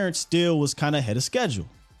that Terrence Steele was kind of ahead of schedule.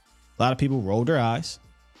 A lot of people rolled their eyes.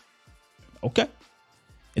 Okay.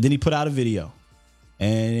 And then he put out a video.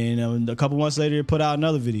 And a couple months later, he put out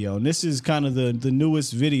another video. And this is kind of the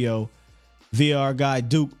newest video via our guy,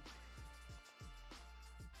 Duke,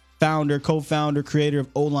 founder, co-founder, creator of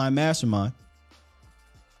O-Line Mastermind.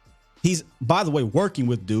 He's, by the way, working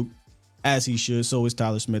with Duke, as he should. So is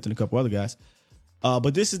Tyler Smith and a couple other guys.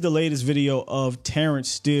 But this is the latest video of Terrence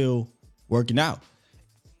Steele working out.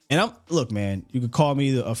 And look, man, you can call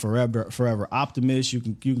me a forever optimist. You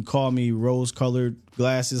can call me rose-colored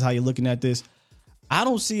glasses, how you're looking at this. I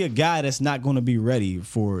don't see a guy that's not going to be ready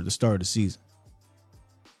for the start of the season.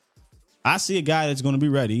 I see a guy that's going to be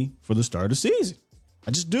ready for the start of the season.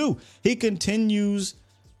 I just do. He continues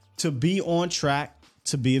to be on track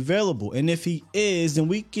to be available. And if he is, then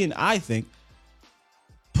we can, I think,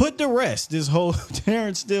 put to rest this whole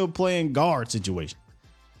Terrence Steele playing guard situation.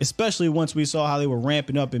 Especially once we saw how they were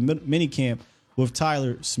ramping up in minicamp with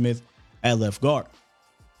Tyler Smith at left guard.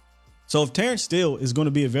 So if Terrence Steele is going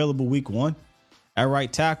to be available week 1 at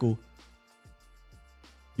right tackle,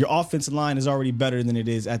 your offensive line is already better than it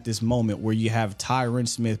is at this moment, where you have Tyron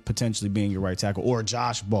Smith potentially being your right tackle, or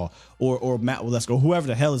Josh Ball, or Matt Waletzko, whoever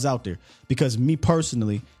the hell is out there. Because me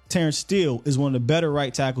personally, Terrence Steele is one of the better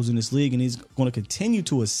right tackles in this league, and he's going to continue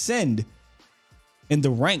to ascend in the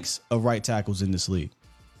ranks of right tackles in this league.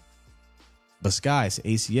 But Sky's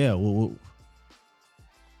ACL.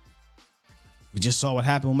 We just saw what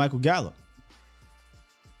happened with Michael Gallup.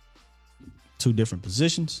 2 different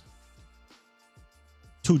positions,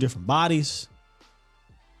 2 different bodies,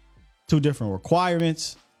 2 different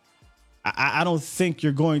requirements. I don't think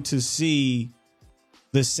you're going to see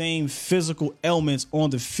the same physical elements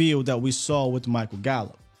on the field that we saw with Michael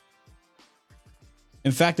Gallup.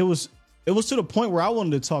 In fact, it was to the point where I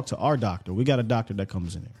wanted to talk to our doctor. We got a doctor that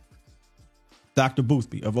comes in here. Dr.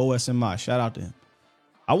 Boothby of OSMI. Shout out to him.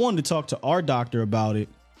 I wanted to talk to our doctor about it.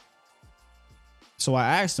 So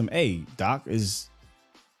I asked him, hey, doc, is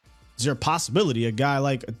there a possibility a guy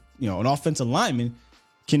like, an offensive lineman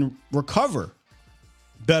can recover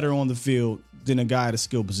better on the field than a guy at a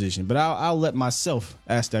skill position? But I'll let myself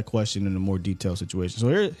ask that question in a more detailed situation.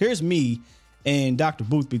 So here's me and Dr.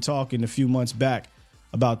 Boothby talking a few months back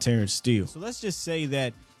about Terrence Steele. So let's just say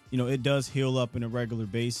that, it does heal up on a regular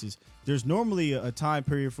basis. There's normally a time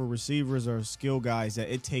period for receivers or skill guys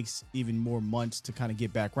that it takes even more months to kind of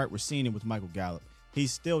get back right. We're seeing it with Michael Gallup.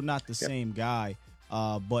 He's still not the same guy,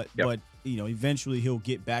 but eventually he'll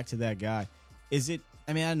get back to that guy. Is it?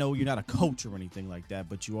 I mean, I know you're not a coach or anything like that,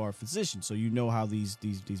 but you are a physician, so you know how these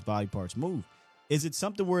body parts move. Is it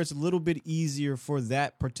something where it's a little bit easier for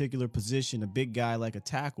that particular position, a big guy like a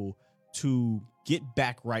tackle, to get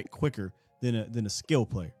back right quicker than a skill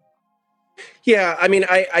player? Yeah, I mean,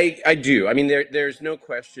 I do. I mean, there's no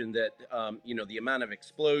question that the amount of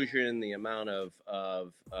explosion, the amount of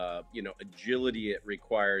agility it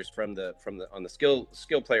requires from the on the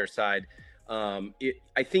skill player side.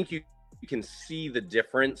 I think you can see the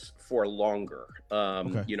difference for longer.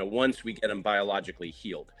 Once we get them biologically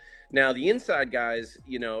healed. Now, the inside guys,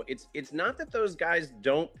 it's not that those guys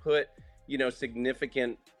don't put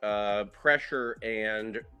significant pressure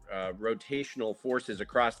and rotational forces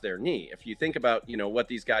across their knee. If you think about, what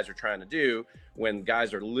these guys are trying to do when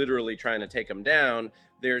guys are literally trying to take them down,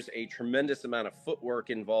 there's a tremendous amount of footwork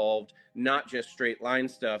involved, not just straight line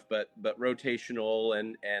stuff, but rotational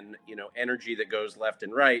and energy that goes left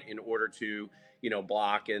and right in order to,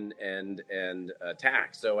 block and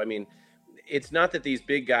attack. So, I mean, it's not that these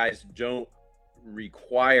big guys don't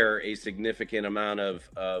require a significant amount of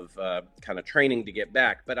kind of training to get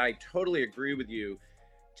back, but I totally agree with you.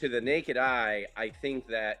 To the naked eye, I think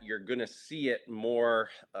that you're going to see it more.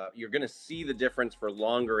 You're going to see the difference for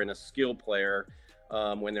longer in a skill player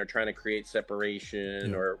when they're trying to create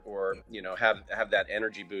separation or have that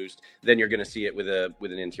energy boost. Then you're going to see it with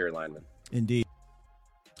an interior lineman. Indeed,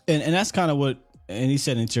 and that's kind of what. And he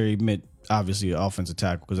said interior meant obviously offensive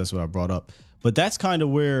tackle because that's what I brought up. But that's kind of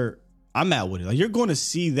where I'm at with it. Like, you're going to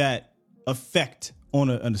see that effect on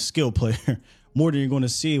a skill player more than you're going to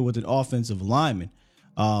see it with an offensive lineman.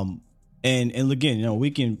 And again,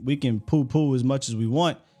 we can poo as much as we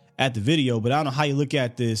want at the video, but I don't know how you look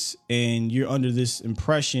at this and you're under this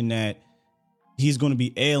impression that he's going to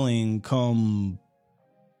be ailing come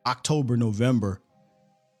October, November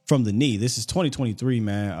from the knee. This is 2023,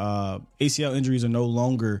 man. ACL injuries are no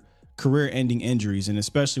longer career-ending injuries, and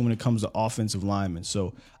especially when it comes to offensive linemen.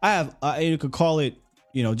 So you could call it,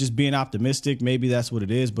 just being optimistic. Maybe that's what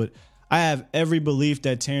it is, but I have every belief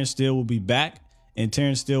that Terrence Steele will be back. And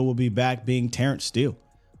Terrence Steele will be back being Terrence Steele,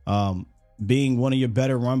 being one of your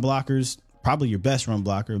better run blockers, probably your best run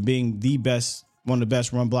blocker, being one of the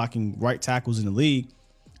best run blocking right tackles in the league,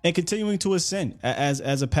 and continuing to ascend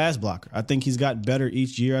as a pass blocker. I think he's gotten better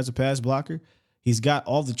each year as a pass blocker. He's got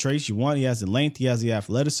all the traits you want. He has the length. He has the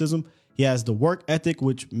athleticism. He has the work ethic,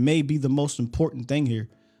 which may be the most important thing here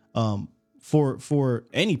for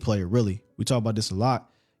any player, really. We talk about this a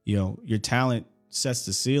lot. Your talent sets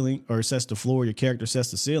the ceiling or sets the floor. Your character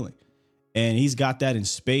sets the ceiling. And he's got that in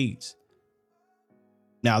spades.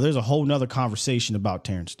 Now, there's a whole nother conversation about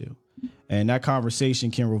Terrence Steele, and that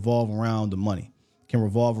conversation can revolve around the money, can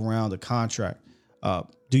revolve around the contract.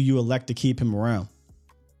 Do you elect to keep him around?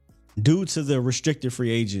 Due to the restricted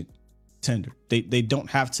free agent tender, they don't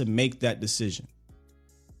have to make that decision.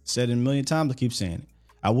 Said it a million times, I keep saying it.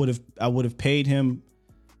 I would have paid him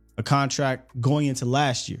a contract going into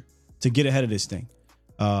last year to get ahead of this thing.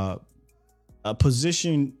 A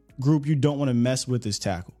position group you don't want to mess with is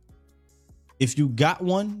tackle. If you got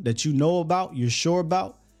one that you know about, you're sure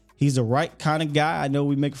about, he's the right kind of guy. I know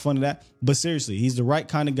we make fun of that, but seriously, he's the right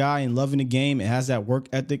kind of guy and loving the game and has that work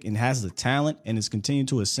ethic and has the talent and is continuing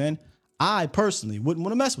to ascend. I personally wouldn't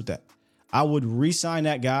want to mess with that. I would re-sign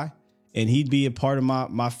that guy and he'd be a part of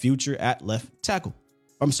my future at left tackle.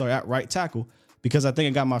 I'm sorry, at right tackle, because I think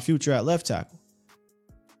I got my future at left tackle.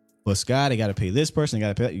 But Scott, they got to pay this person. They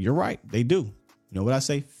got to pay that. You're right. They do. You know what I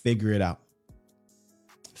say? Figure it out.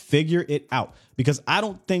 Figure it out, because I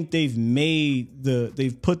don't think they've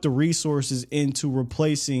put the resources into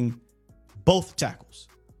replacing both tackles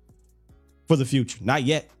for the future. Not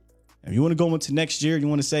yet. If you want to go into next year, you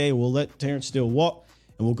want to say, hey, we'll let Terrence Steele walk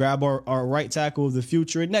and we'll grab our right tackle of the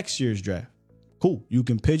future in next year's draft. Cool. You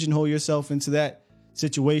can pigeonhole yourself into that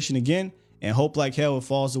situation again and hope like hell it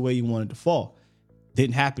falls the way you want it to fall.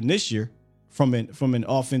 Didn't happen this year from an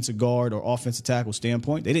offensive guard or offensive tackle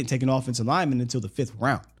standpoint. They didn't take an offensive lineman until the 5th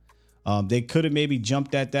round. They could have maybe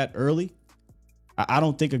jumped at that early. I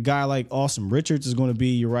don't think a guy like Austin Richards is going to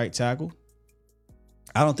be your right tackle.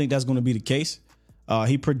 I don't think that's going to be the case.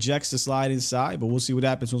 He projects to slide inside, but we'll see what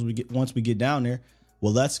happens once we get down there.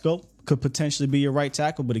 Well, Waletzko could potentially be your right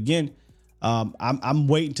tackle, but again, I'm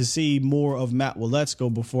waiting to see more of Matt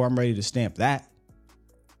Waletzko before I'm ready to stamp that.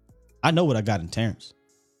 I know what I got in Terrence.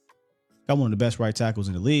 Got one of the best right tackles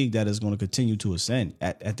in the league that is going to continue to ascend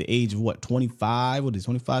at the age of 25? What is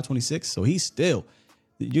 25, 26? So he's still,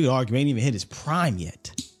 you could argue, ain't even hit his prime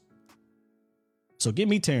yet. So give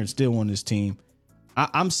me Terrence Steele on this team.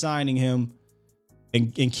 I'm signing him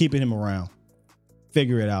and keeping him around.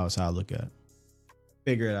 Figure it out is how I look at it.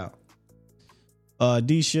 Figure it out.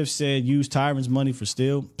 D Shift said use Tyron's money for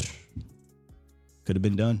Steele. Could have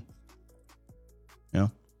been done. You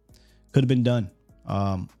know, could have been done.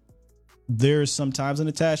 There's sometimes an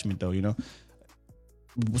attachment, though, you know.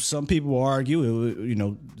 Some people argue, you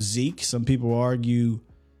know, Zeke. Some people argue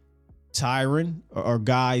Tyron are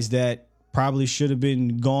guys that probably should have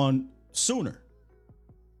been gone sooner.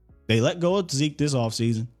 They let go of Zeke this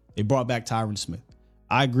offseason. They brought back Tyron Smith.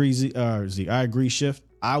 I agree, Zeke. I agree, Shift.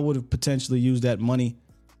 I would have potentially used that money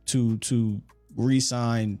to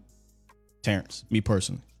re-sign Terrence, me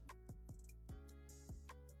personally.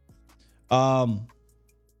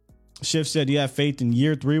 Shift said, you have faith in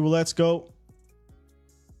year 3 with Let's Go.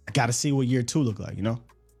 I got to see what year 2 look like, you know?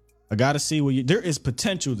 I got to see there is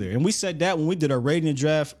potential there. And we said that when we did our rating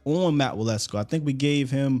draft on Matt Waletzko. I think we gave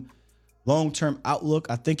him long-term outlook.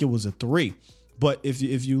 I think it was a 3. But if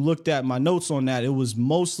you looked at my notes on that, it was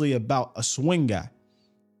mostly about a swing guy.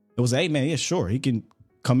 It was, hey, man, yeah, sure. He can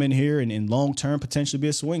come in here and in long-term potentially be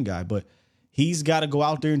a swing guy. But he's got to go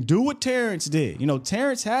out there and do what Terrence did. You know,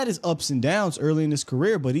 Terrence had his ups and downs early in his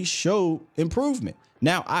career, but he showed improvement.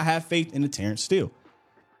 Now I have faith in the Terrence Steele.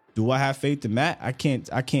 Do I have faith in Matt? I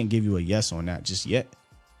can't give you a yes on that just yet.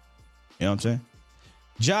 You know what I'm saying?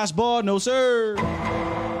 Josh Ball, no sir.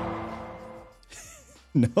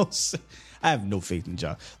 No sir. I have no faith in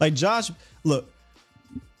Josh. Like Josh, look,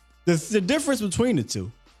 the difference between the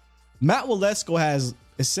two, Matt Waletzko has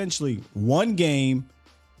essentially one game,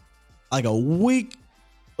 like a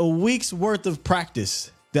week's worth of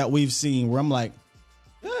practice that we've seen where I'm like,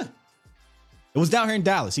 eh. It was down here in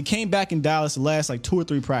Dallas. He came back in Dallas the last like 2 or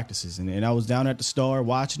 3 practices. And I was down at the Star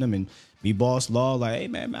watching him and me boss Law like, hey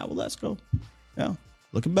man, Matt Waletzko. Yeah,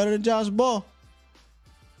 looking better than Josh Ball.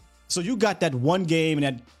 So you got that one game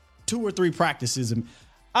and that 2 or 3 practices. And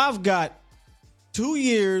I've got 2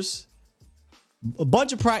 years, a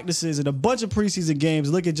bunch of practices and a bunch of preseason games.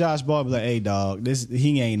 Look at Josh Ball and be like, hey dog,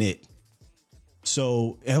 he ain't it.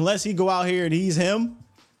 So unless he go out here and he's him,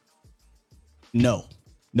 no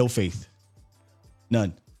faith.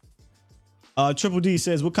 None. Triple D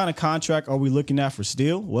says, what kind of contract are we looking at for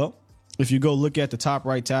Steele? Well, if you go look at the top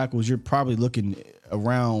right tackles, you're probably looking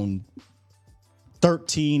around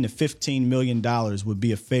 $13 to $15 million would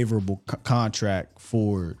be a favorable contract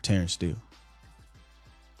for Terrence Steele.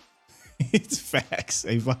 It's facts.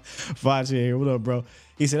 Hey, Vache here. What up, bro?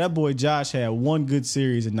 He said that boy Josh had one good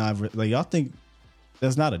series and 9. Like, y'all think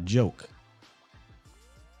that's not a joke?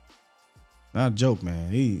 Not a joke,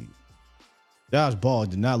 man. Josh Ball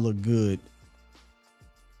did not look good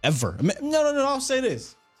ever. I mean, no. I'll say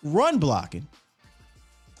this: run blocking.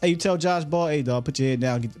 Hey, you tell Josh Ball, hey, dog, put your head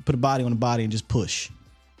down, put a body on the body, and just push.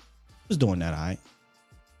 Just doing that, all right?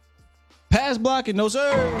 Pass blocking, no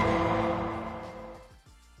sir.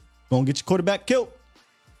 Gonna get your quarterback killed.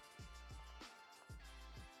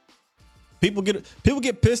 People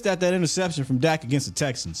get pissed at that interception from Dak against the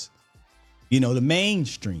Texans. You know, the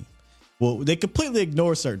mainstream. Well, they completely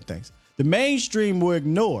ignore certain things. The mainstream will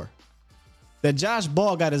ignore that Josh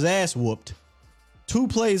Ball got his ass whooped 2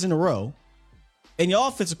 plays in a row, and your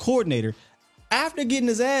offensive coordinator, after getting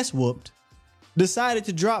his ass whooped, decided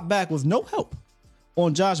to drop back with no help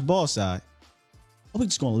on Josh Ball's side. We're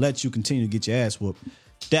just going to let you continue to get your ass whooped.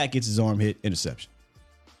 Dak gets his arm hit, interception.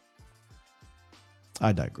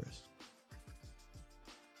 I digress.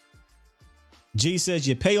 G says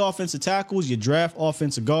you pay offensive tackles, you draft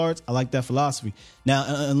offensive guards. I like that philosophy. Now,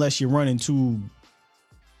 unless you're running to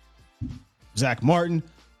Zach Martin,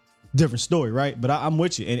 different story, right? But I'm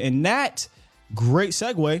with you. And that, great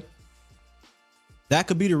segue, that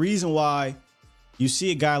could be the reason why you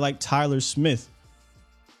see a guy like Tyler Smith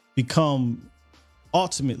become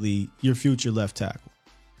ultimately your future left tackle.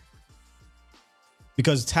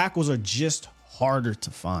 Because tackles are just harder to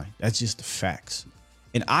find. That's just the facts.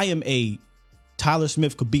 And Tyler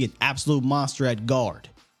Smith could be an absolute monster at guard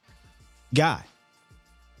guy.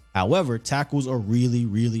 However, tackles are really,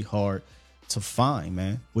 really hard to find,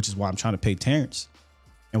 man, which is why I'm trying to pay Terrence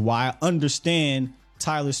and why I understand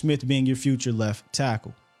Tyler Smith being your future left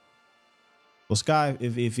tackle. Well, Sky,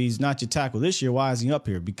 if he's not your tackle this year, why is he up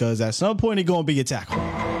here? Because at some point he's going to be your tackle.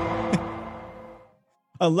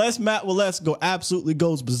 Unless Matt Waletzko absolutely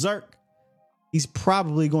goes berserk, he's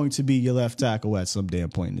probably going to be your left tackle at some damn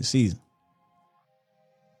point in the season.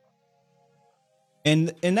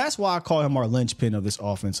 And that's why I call him our linchpin of this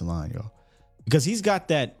offensive line, y'all. Because he's got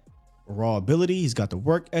that raw ability. He's got the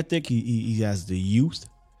work ethic. He has the youth,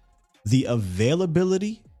 the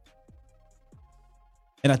availability.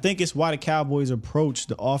 And I think it's why the Cowboys approached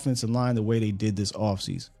the offensive line the way they did this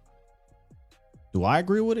offseason. Do I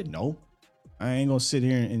agree with it? No. I ain't going to sit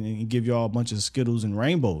here and give y'all a bunch of Skittles and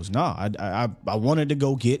rainbows. No, I wanted to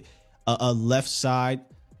go get a left side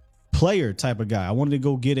player type of guy. I wanted to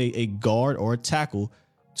go get a guard or a tackle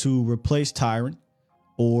to replace Tyron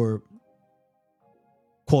or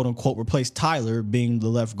quote unquote replace Tyler being the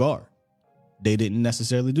left guard. They didn't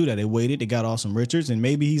necessarily do that. They waited. They got Austin Richards, and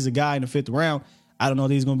maybe he's a guy in the 5th round. I don't know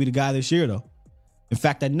that he's going to be the guy this year, though. In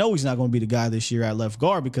fact, I know he's not going to be the guy this year at left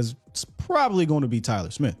guard because it's probably going to be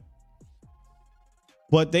Tyler Smith.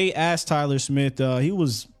 But they asked Tyler Smith. He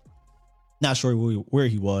was not sure where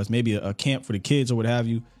he was. Maybe a camp for the kids or what have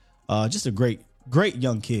you. Just a great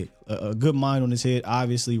young kid. A good mind on his head.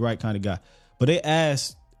 Obviously, right kind of guy. But they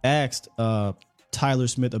asked Tyler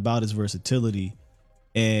Smith about his versatility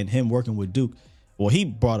and him working with Duke. Well, he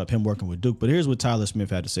brought up him working with Duke. But here's what Tyler Smith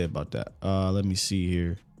had to say about that. Let me see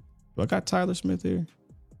here. Do I got Tyler Smith here?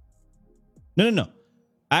 No.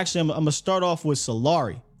 Actually, I'm going to start off with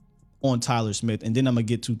Solari on Tyler Smith, and then I'm going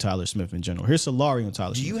to get to Tyler Smith in general. Here's Solari on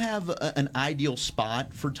Tyler Smith. Do you have an ideal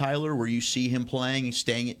spot for Tyler where you see him playing and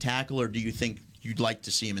staying at tackle, or do you think you'd like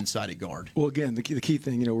to see him inside at guard? Well, again, the key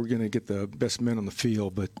thing, we're going to get the best men on the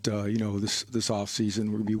field, but, this offseason,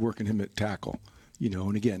 we're going to be working him at tackle.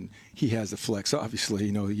 And again, he has the flex. Obviously,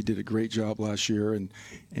 he did a great job last year, and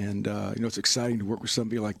it's exciting to work with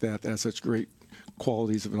somebody like that. That has such great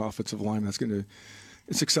qualities of an offensive lineman.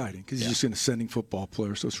 It's exciting because he's just an ascending football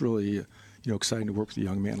player. So it's really, exciting to work with a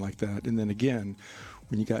young man like that. And then again,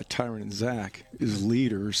 when you got Tyron and Zach as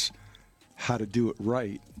leaders, how to do it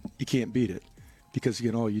right, you can't beat it. Because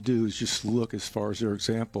again, all you do is just look as far as their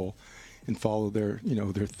example and follow their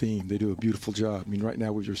theme. They do a beautiful job. I mean, right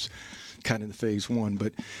now we're just kind of in the phase 1,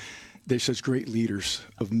 but they're such great leaders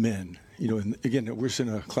of men. And again, we're just in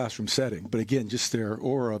a classroom setting, but again, just their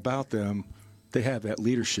aura about them, they have that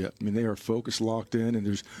leadership. I mean, they are focused, locked in, and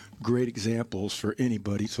there's great examples for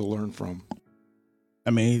anybody to learn from.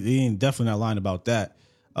 I mean, he ain't definitely not lying about that.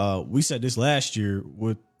 We said this last year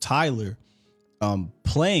with Tyler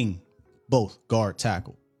playing both guard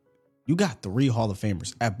tackle. You got 3 Hall of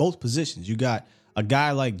Famers at both positions. You got a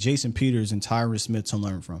guy like Jason Peters and Tyron Smith to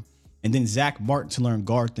learn from, and then Zach Martin to learn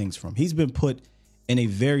guard things from. He's been put in a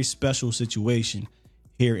very special situation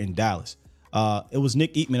here in Dallas. It was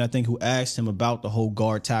Nick Eatman, I think, who asked him about the whole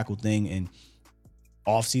guard tackle thing and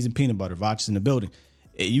off-season peanut butter. Vach is in the building.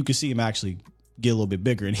 You can see him actually get a little bit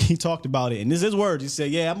bigger, and he talked about it. And this is his words. He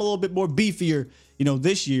said, "Yeah, I'm a little bit more beefier,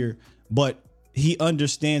 this year, but he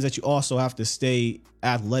understands that you also have to stay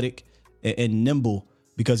athletic and nimble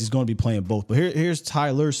because he's going to be playing both." But here's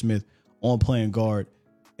Tyler Smith on playing guard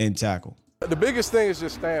and tackle. The biggest thing is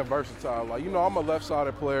just staying versatile. I'm a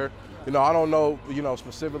left-sided player. I don't know,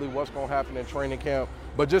 specifically what's going to happen in training camp,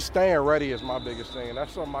 but just staying ready is my biggest thing. And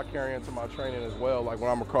that's something I carry into my training as well. Like when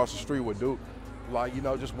I'm across the street with Duke, like,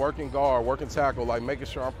 just working guard, working tackle, like making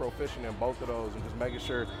sure I'm proficient in both of those and just making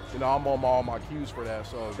sure, I'm on all my cues for that.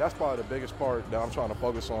 So that's probably the biggest part that I'm trying to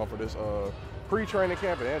focus on for this pre-training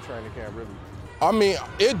camp and training camp, really. I mean,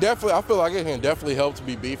 I feel like it can definitely help to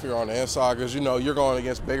be beefier on the inside because, you're going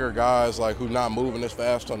against bigger guys like who not moving as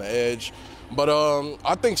fast on the edge. But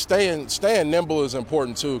I think staying nimble is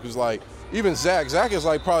important too because, like, even Zach is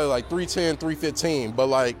like probably like 310, 315, but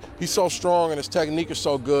like he's so strong and his technique is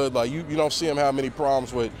so good. Like you don't see him have many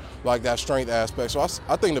problems with like that strength aspect. So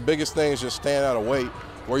I think the biggest thing is just staying out of weight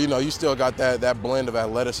where, you still got that blend of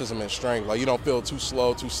athleticism and strength. Like you don't feel too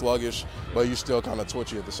slow, too sluggish, but you still kind of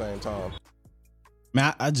twitchy at the same time.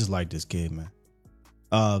 Man, I just like this kid, man.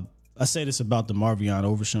 I say this about the Marvion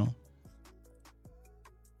Overshown.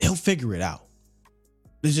 He'll figure it out.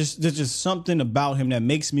 There's just something about him that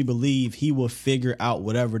makes me believe he will figure out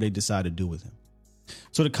whatever they decide to do with him.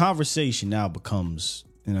 So the conversation now becomes,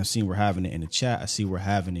 and I see we're having it in the chat. I see we're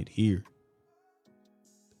having it here.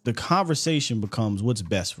 The conversation becomes what's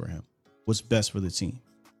best for him, what's best for the team.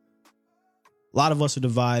 A lot of us are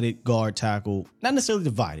divided, guard, tackle, not necessarily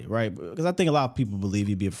divided, right? Because I think a lot of people believe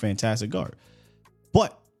he'd be a fantastic guard.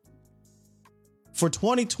 But for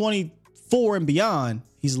 2024 and beyond,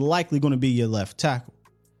 he's likely going to be your left tackle.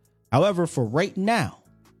 However, for right now,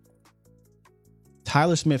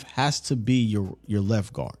 Tyler Smith has to be your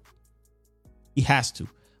left guard. He has to.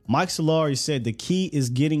 Mike Solari said the key is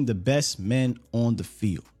getting the best men on the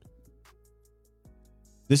field.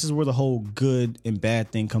 This is where the whole good and bad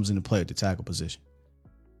thing comes into play at the tackle position.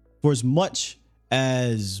 For as much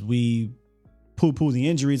as we poo-poo the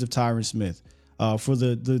injuries of Tyron Smith, for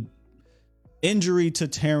the injury to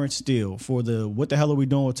Terrence Steele, for the what the hell are we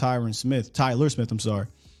doing with Tyler Smith, I'm sorry.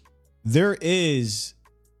 There is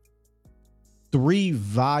three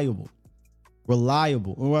reliable,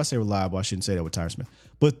 or when I say reliable, I shouldn't say that with Tyron Smith,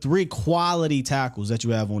 but three quality tackles that you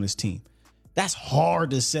have on this team. That's hard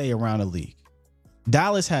to say around the league.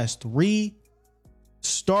 Dallas has three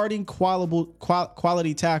starting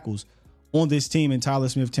quality tackles on this team in Tyler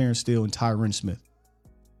Smith, Terrence Steele, and Tyron Smith.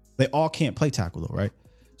 They all can't play tackle though, right?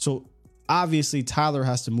 So obviously Tyler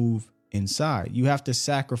has to move inside. You have to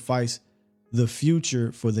sacrifice the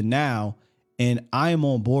future for the now, and I am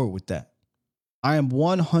on board with that. I am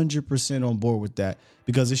 100% on board with that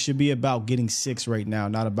because it should be about getting 6 right now,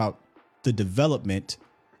 not about the development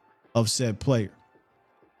of said player.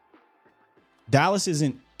 Dallas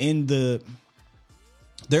isn't they're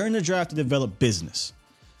in the draft to develop business,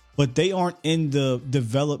 but they aren't in the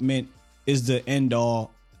development is the end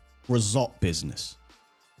all result business.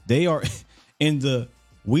 They are in the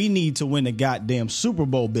we need to win the goddamn Super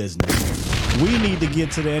Bowl business. We need to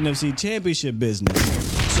get to the NFC Championship business.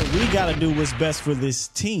 So we got to do what's best for this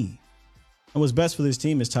team. And what's best for this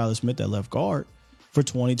team is Tyler Smith at left guard for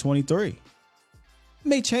 2023. It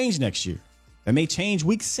may change next year. It may change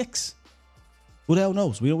week 6. Who the hell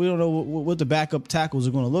knows? We don't know what the backup tackles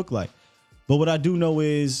are going to look like. But what I do know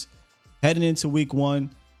is heading into week 1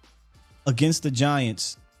 against the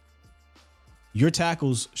Giants, your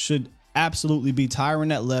tackles should absolutely be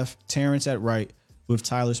Tyron at left, Terrence at right, with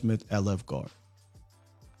Tyler Smith at left guard.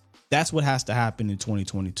 That's what has to happen in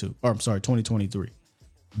 2023.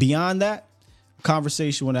 Beyond that,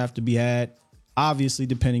 conversation would have to be had, obviously,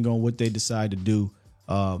 depending on what they decide to do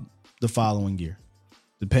the following year,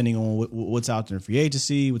 depending on what's out there in free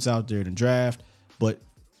agency, what's out there in the draft. But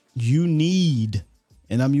you need,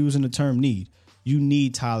 and I'm using the term need, you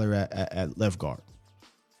need Tyler at left guard.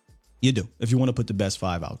 You do, if you want to put the best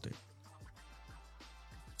 5 out there.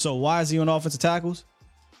 So why is he on offensive tackles?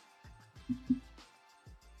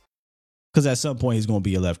 Because at some point he's going to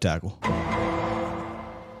be a left tackle.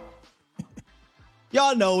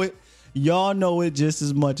 Y'all know it. Y'all know it just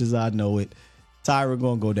as much as I know it. Tyra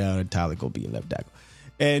going to go down and Tyler going to be a left tackle.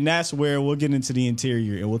 And that's where we'll get into the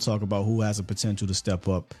interior and we'll talk about who has a potential to step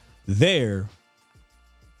up there.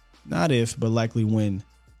 Not if, but likely when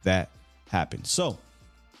that happens. So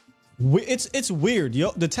it's weird.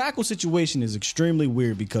 The tackle situation is extremely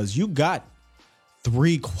weird because you got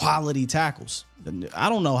 3 quality tackles. I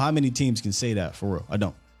don't know how many teams can say that for real. I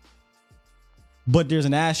don't. But there's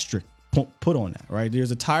an asterisk put on that, right?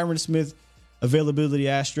 There's a Tyron Smith availability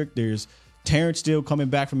asterisk. There's Terrence Steele coming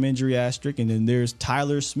back from injury asterisk. And then there's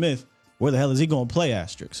Tyler Smith. Where the hell is he going to play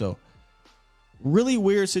asterisk? So really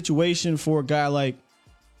weird situation for a guy like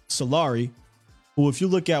Solari, who, if you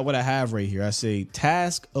look at what I have right here, I say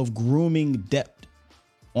task of grooming depth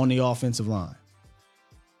on the offensive line.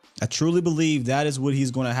 I truly believe that is what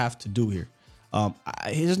he's going to have to do here.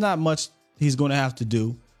 There's not much he's going to have to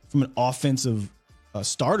do from an offensive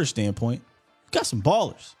starter standpoint. You've got some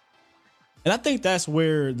ballers. And I think that's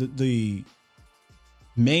where the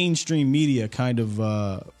mainstream media kind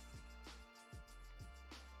of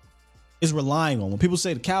is relying on. When people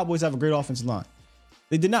say the Cowboys have a great offensive line,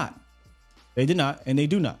 they did not. They did not, and they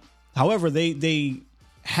do not. However, they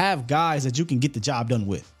have guys that you can get the job done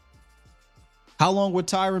with. How long would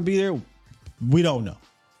Tyron be there? We don't know.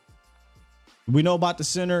 We know about the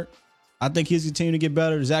center. I think he's continuing to get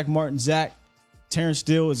better. Zach Martin, Terrence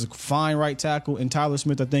Steele is a fine right tackle, and Tyler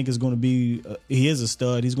Smith, I think, is going to be he is a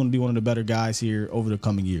stud. He's going to be one of the better guys here over the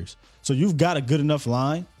coming years. So you've got a good enough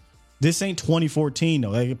line. This ain't 2014, though.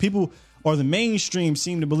 Like, people or the mainstream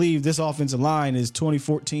seem to believe this offensive line is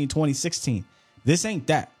 2014, 2016. This ain't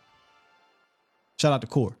that. Shout out to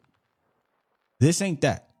Core. This ain't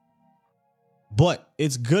that. But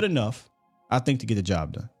it's good enough, I think, to get the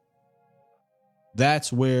job done.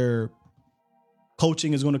 That's where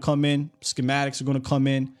coaching is going to come in. Schematics are going to come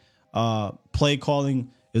in. Play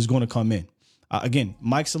calling is going to come in. Again,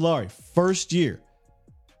 Mike Solari, first year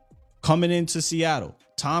coming into Seattle.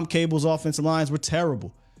 Tom Cable's offensive lines were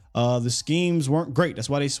terrible. The schemes weren't great. That's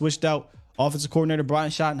why they switched out offensive coordinator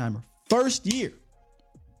Brian Schottenheimer. First year,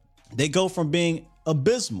 they go from being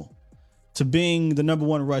abysmal to being the number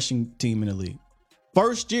one rushing team in the league.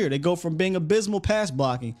 First year, they go from being abysmal pass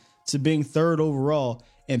blocking to being third overall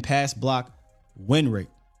in pass block win rate.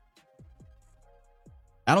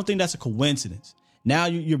 I don't think that's a coincidence. Now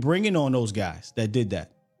you're bringing on those guys that did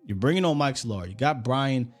that. You're bringing on Mike Solari. You got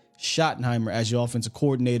Brian Schottenheimer as your offensive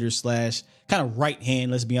coordinator / kind of right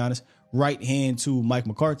hand, let's be honest, right hand to Mike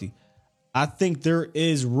McCarthy. I think there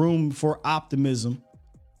is room for optimism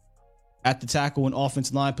at the tackle and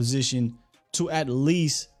offensive line position to at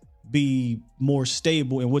least be more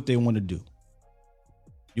stable in what they want to do.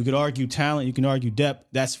 You could argue talent, you can argue depth,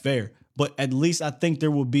 that's fair. But at least I think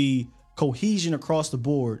there will be cohesion across the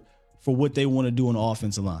board for what they want to do on the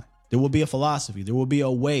offensive line. There will be a philosophy. There will be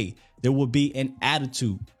a way. There will be an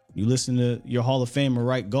attitude. You listen to your Hall of Famer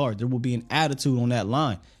right guard. There will be an attitude on that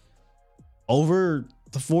line. Over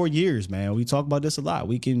the 4 years, man, we talk about this a lot.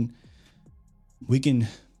 We can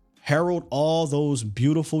herald all those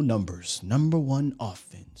beautiful numbers. Number one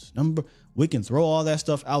offense. We can throw all that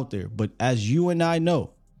stuff out there. But as you and I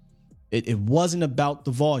know, it wasn't about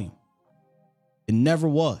the volume. It never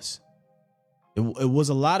was. It was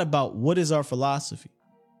a lot about what is our philosophy?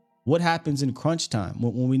 What happens in crunch time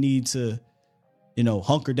when we need to,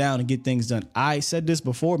 hunker down and get things done? I said this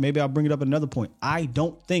before. Maybe I'll bring it up at another point. I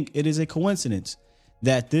don't think it is a coincidence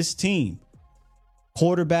that this team,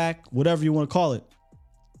 quarterback, whatever you want to call it,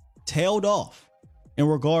 tailed off in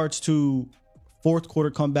regards to fourth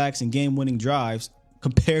quarter comebacks and game-winning drives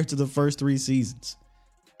compared to the first 3 seasons.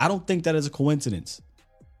 I don't think that is a coincidence.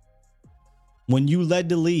 When you led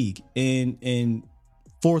the league in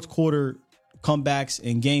fourth quarter comebacks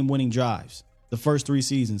and game-winning drives the first 3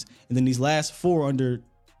 seasons, and then these last 4 under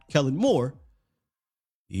Kellen Moore,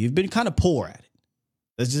 you've been kind of poor at it.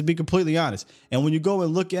 Let's just be completely honest. And when you go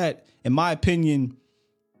and look at, in my opinion,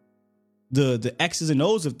 the X's and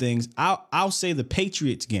O's of things, I'll say the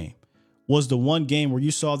Patriots game was the one game where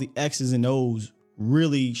you saw the X's and O's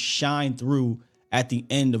really shine through at the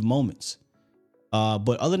end of moments.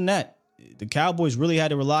 But other than that, the Cowboys really had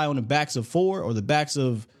to rely on the backs of 4 or the backs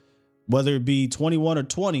of whether it be 21 or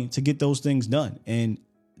 20 to get those things done. And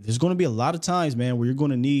there's going to be a lot of times, man, where you're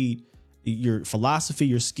going to need your philosophy,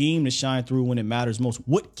 your scheme to shine through when it matters most.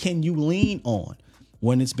 What can you lean on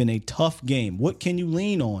when it's been a tough game? What can you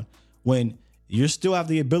lean on when you still have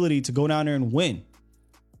the ability to go down there and win?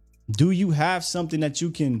 Do you have something that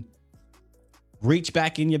you can reach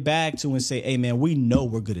back in your bag to and say, hey, man, we know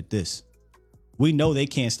we're good at this. We know they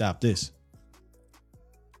can't stop this.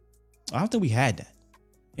 I don't think we had that,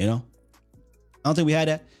 I don't think we had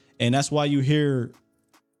that. And that's why you hear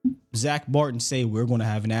Zach Martin say we're going to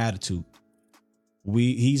have an attitude.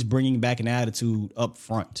 He's bringing back an attitude up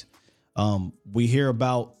front. We hear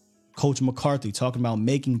about Coach McCarthy talking about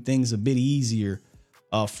making things a bit easier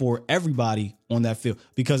for everybody on that field,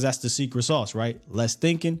 because that's the secret sauce, right? Less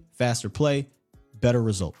thinking, faster play, better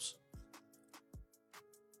results.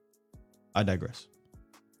 I digress.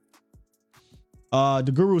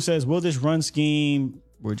 The Guru says, will this run scheme,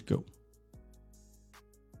 where'd you go?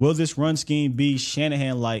 Will this run scheme be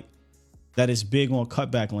Shanahan-like, that is big on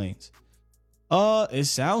cutback lanes? It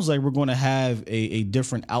sounds like we're going to have a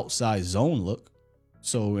different outside zone look.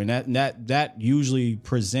 So, and that usually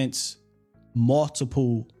presents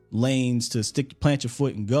multiple lanes to plant your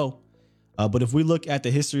foot and go. But if we look at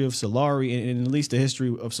the history of Solari and at least the history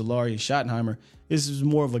of Solari and Schottenheimer, this is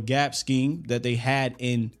more of a gap scheme that they had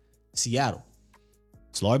in Seattle.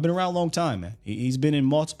 Solari been around a long time, man. He's been in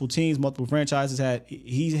multiple teams, multiple franchises.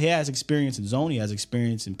 He has experience in zone. He has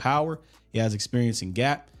experience in power. He has experience in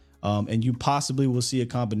gap. And you possibly will see a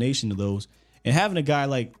combination of those. And having a guy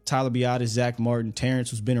like Tyler Biadasz, Zach Martin,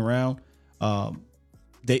 Terrence, who's been around,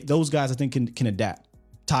 those guys I think can adapt.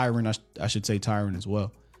 Tyron, I should say Tyron as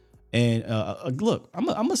well. And look, I'm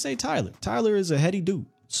gonna say Tyler. Tyler is a heady dude,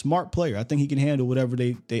 smart player. I think he can handle whatever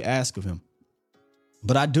they ask of him.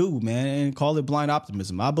 But I do, man, and call it blind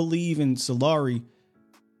optimism. I believe in Solari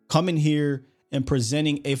coming here and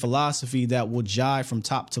presenting a philosophy that will jive from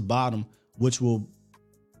top to bottom, which will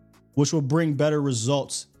bring better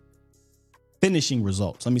results, finishing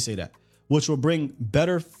results. Let me say that, which will bring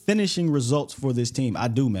better finishing results for this team. I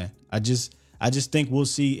do, man. I just think we'll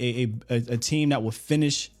see a team that will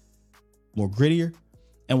finish more grittier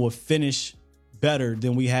and will finish better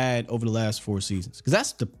than we had over the last 4 seasons.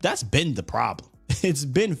 Because that's been the problem. It's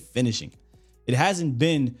been finishing. It hasn't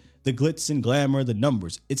been the glitz and glamour, the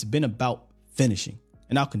numbers. It's been about finishing.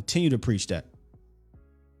 And I'll continue to preach that.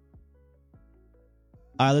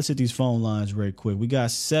 All right, let's hit these phone lines very quick. We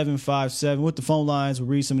got 757 with the phone lines. We'll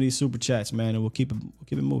read some of these super chats, man, and we'll keep it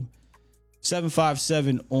moving.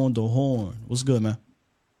 757 on the horn. What's good, man?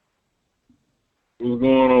 What's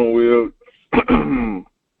going on, Will?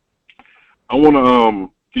 I want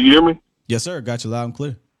to, can you hear me? Yes, sir. Got you loud and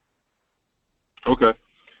clear. Okay.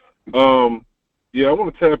 Yeah, I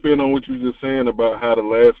want to tap in on what you were just saying about how the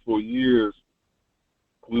last 4 years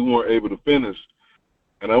we weren't able to finish.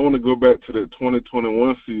 And I want to go back to the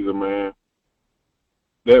 2021 season, man.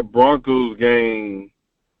 That Broncos game,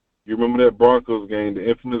 you remember that Broncos game, the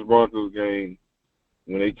infamous Broncos game,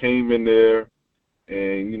 when they came in there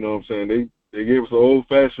and, you know what I'm saying, they gave us an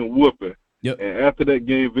old-fashioned whooping. Yep. And after that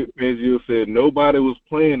game, Vic Fangio said nobody was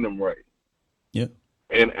playing them right. Yep.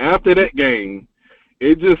 And after that game,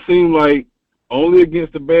 it just seemed like only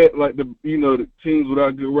against the bad, like the teams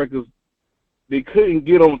without good records, they couldn't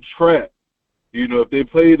get on track. You know, if they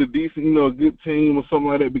played a decent, a good team or something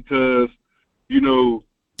like that, because,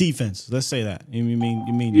 defense. Let's say that. You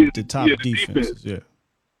mean the top defenses? Yeah.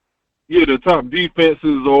 Yeah, the top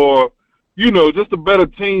defenses, or just the better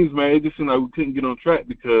teams, man. It just seemed like we couldn't get on track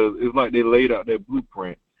because it's like they laid out that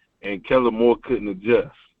blueprint, and Kellen Moore couldn't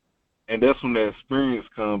adjust. And that's when that experience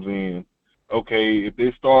comes in. Okay, if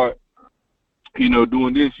they start,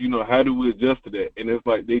 doing this, how do we adjust to that? And it's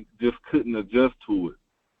like they just couldn't adjust to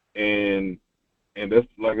it. And that's,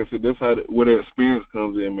 like I said, that's where the experience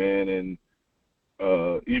comes in, man. And,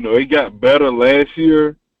 it got better last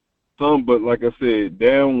year, but like I said,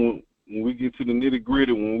 down when we get to the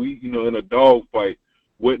nitty-gritty, when we, in a dog fight,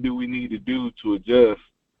 what do we need to do to adjust?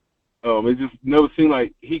 It just never seemed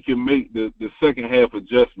like he can make the second half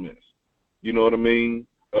adjustments. You know what I mean?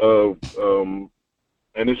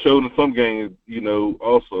 And it showed in some games,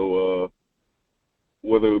 also,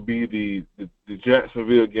 whether it be the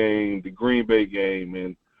Jacksonville game, the Green Bay game,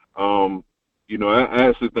 and I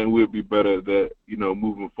actually think we'll be better at that,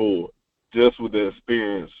 moving forward, just with the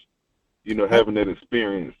experience, having that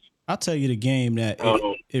experience. I'll tell you the game that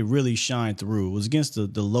it really shined through. It was against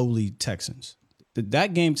the lowly Texans.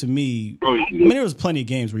 That game to me, there was plenty of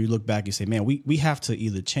games where you look back and say, man, we have to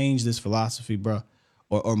either change this philosophy, bro,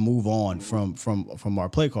 or move on from our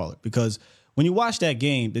play caller. Because when you watch that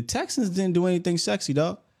game, the Texans didn't do anything sexy,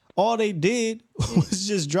 dog. All they did was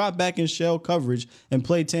just drop back in shell coverage and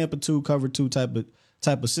play Tampa 2, cover 2 type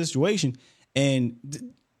of situation.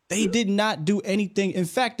 And they did not do anything. In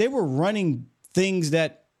fact, they were running things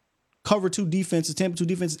that cover 2 defenses, Tampa 2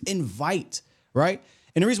 defenses invite, right?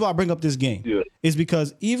 And the reason why I bring up this game is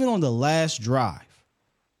because even on the last drive,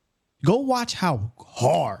 go watch how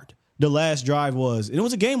hard the last drive was. And it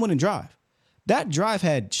was a game-winning drive. That drive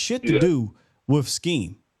had shit to do with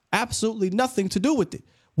scheme. Absolutely nothing to do with it.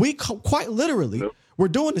 We quite literally were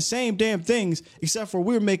doing the same damn things, except for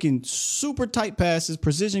we were making super tight passes,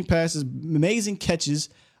 precision passes, amazing catches,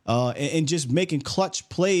 and just making clutch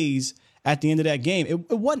plays at the end of that game.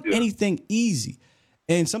 It wasn't anything easy.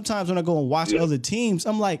 And sometimes when I go and watch other teams,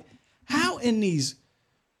 I'm like, how in these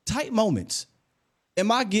tight moments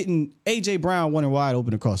am I getting A.J. Brown running wide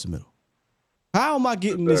open across the middle? How am I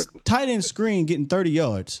getting this tight end screen getting 30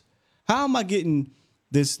 yards? How am I getting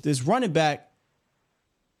this running back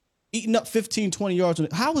eating up 15, 20 yards?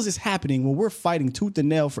 How is this happening when we're fighting tooth and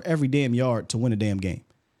nail for every damn yard to win a damn game?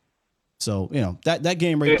 So, that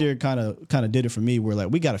game right there kind of did it for me. We're like,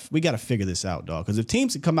 we gotta figure this out, dog. Because if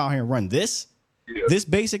teams can come out here and run this, this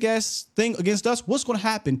basic ass thing against us, what's going to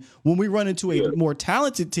happen when we run into a more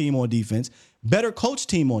talented team on defense, better coach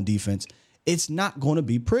team on defense? It's not going to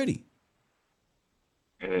be pretty.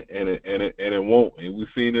 And it won't. And we've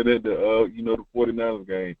seen it at the the 49ers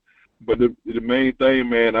game. But the main thing,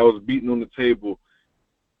 man, I was beating on the table.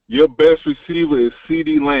 Your best receiver is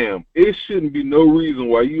CeeDee Lamb. It shouldn't be no reason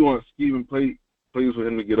why you aren't scheming plays for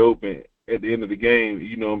him to get open at the end of the game.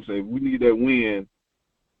 You know what I'm saying? We need that win.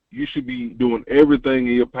 You should be doing everything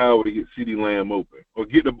in your power to get CeeDee Lamb open, or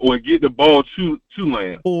get the ball to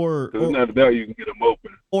Lamb. Or not a doubt you can get him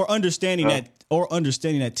open. Or understanding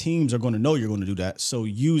that teams are going to know you're going to do that, so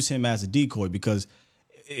use him as a decoy, because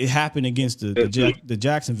it happened against the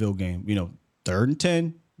Jacksonville game. 3rd and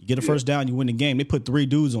 10, you get a first down, you win the game. They put 3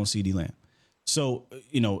 dudes on CeeDee Lamb. So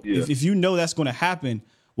if you know that's going to happen,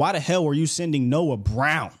 why the hell are you sending Noah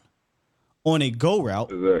Brown on a go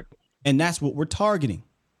route? Exactly. And that's what we're targeting.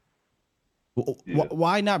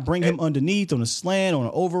 Why not bring him underneath on a slant, on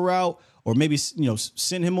an over route, or maybe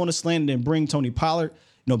send him on a slant and then bring Tony Pollard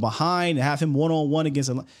behind and have him one-on-one against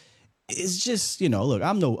a. It's just look,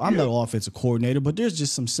 I'm no offensive coordinator, but there's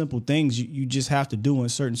just some simple things you just have to do in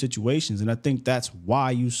certain situations, and I think that's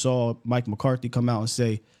why you saw Mike McCarthy come out and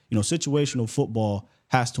say situational football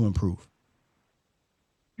has to improve.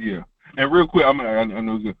 Yeah, and real quick, I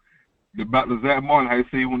know about the Zach Martin, how he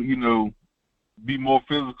say when be more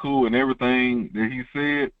physical and everything that he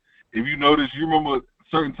said. If you notice, you remember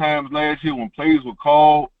certain times last year when plays were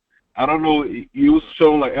called, I don't know, it was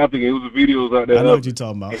shown like after it was videos out there. I know what you're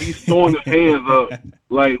talking about. And he's throwing his hands up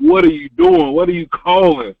like, what are you doing? What are you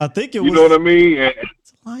calling? I think you know what I mean?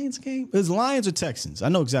 It's Lions game? It was Lions or Texans. I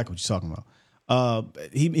know exactly what you're talking about.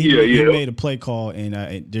 He made a play call,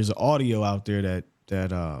 and there's an audio out there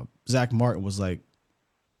that Zach Martin was like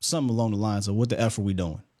something along the lines of, what the F are we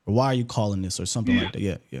doing? Or why are you calling this, or something like that?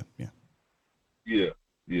 Yeah.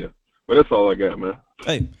 But that's all I got, man.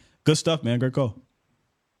 Hey, good stuff, man. Great call.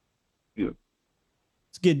 Yeah.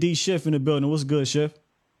 Let's get D Schiff in the building. What's good, Schiff?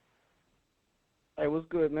 Hey, what's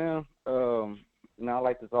good, man? I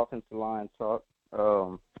like this offensive line talk.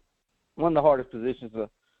 One of the hardest positions,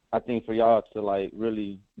 I think, for y'all to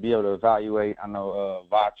really be able to evaluate. I know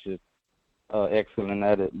Vach is excellent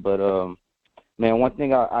at it, but man, one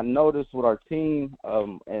thing I noticed with our team,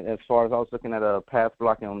 and as far as I was looking at a pass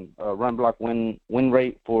block and run block win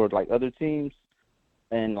rate for other teams,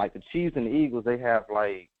 and the Chiefs and the Eagles, they have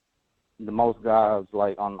the most guys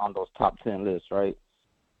on those top 10 lists, right?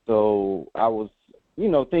 So I was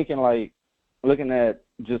thinking looking at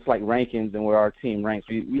just rankings and where our team ranks,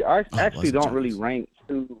 we actually don't really rank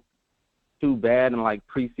too bad in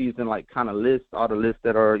preseason kind of lists, all the lists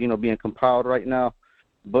that are being compiled right now.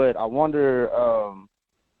 But I wonder, I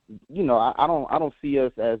don't see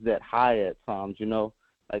us as that high at times,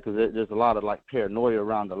 because there's a lot of paranoia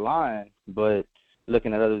around the line. But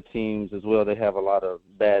looking at other teams as well, they have a lot of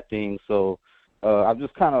bad things. So I'm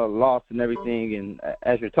just kind of lost in everything. And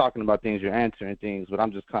as you're talking about things, you're answering things. But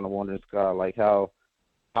I'm just kind of wondering, Scott, how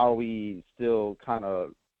are we still kind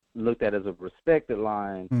of looked at as a respected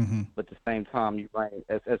line, but at the same time, you rank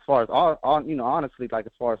as far as honestly, as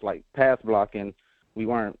far as pass blocking, we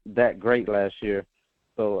weren't that great last year.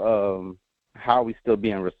 So how are we still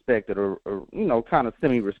being respected or kind of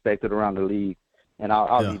semi-respected around the league? And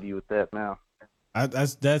I'll leave you with that now.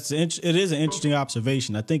 It is an interesting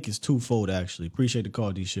observation. I think it's twofold, actually. Appreciate the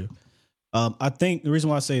call, D-Ship. I think the reason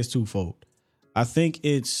why I say it's twofold, I think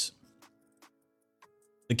it's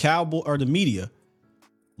the Cowboy or the media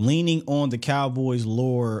leaning on the Cowboys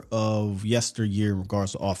lore of yesteryear in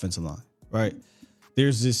regards to offensive line, right?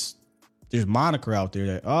 There's moniker out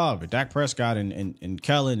there that, Dak Prescott and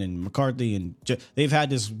Kellen and McCarthy and they've had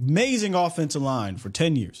this amazing offensive line for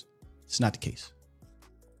 10 years. It's not the case.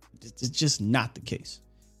 It's just not the case.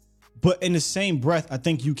 But in the same breath, I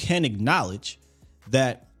think you can acknowledge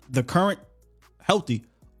that the current healthy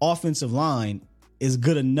offensive line is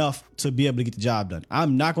good enough to be able to get the job done.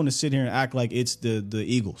 I'm not going to sit here and act like it's the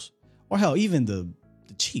Eagles or hell, even the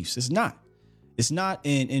Chiefs. It's not.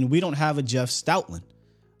 And we don't have a Jeff Stoutland.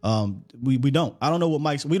 We don't. I don't know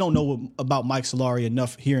we don't know about Mike Solari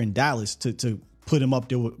enough here in Dallas to put him up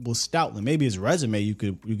there with Stoutland. Maybe his resume you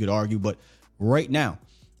could argue, but right now,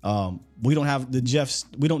 we don't have the Jeff.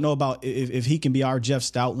 We don't know about if he can be our Jeff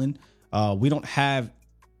Stoutland. We don't have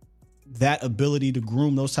that ability to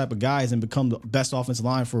groom those type of guys and become the best offensive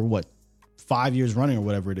line for 5 years running or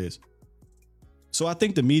whatever it is. So I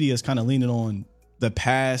think the media is kind of leaning on the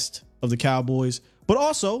past of the Cowboys, but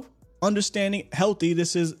also understanding healthy,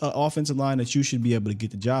 this is an offensive line that you should be able to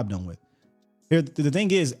get the job done with. Here, the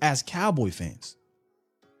thing is, as Cowboy fans,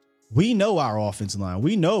 we know our offensive line.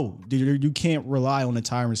 We know you can't rely on the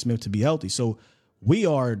Tyron Smith to be healthy. So we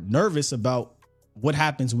are nervous about what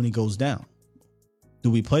happens when he goes down. Do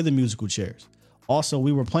we play the musical chairs? Also,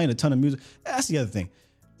 we were playing a ton of music. That's the other thing.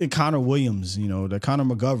 The Connor Williams, the Connor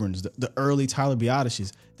McGoverns, the early Tyler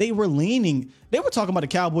Biadashes, they were talking about the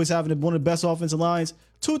Cowboys having one of the best offensive lines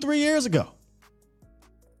 2-3 years ago,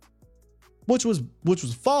 which was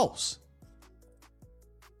false.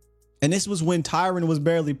 And this was when Tyron was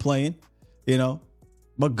barely playing,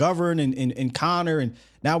 McGovern and Connor, and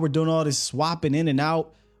now we're doing all this swapping in and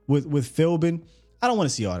out with Philbin. I don't want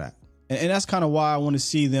to see all that. And that's kind of why I want to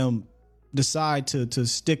see them decide to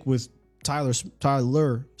stick with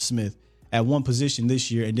Tyler Smith at one position this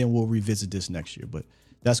year, and then we'll revisit this next year. But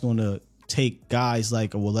that's going to take guys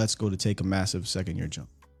like let's go to take a massive second-year jump.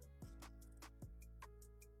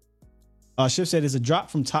 Schiff said, is a drop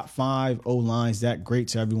from top 5 O-lines that great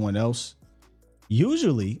to everyone else?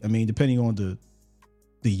 Usually, depending on the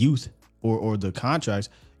youth or the contracts,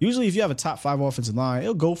 usually if you have a top 5 offensive line,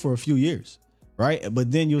 it'll go for a few years, right?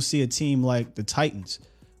 But then you'll see a team like the Titans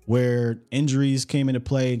where injuries came into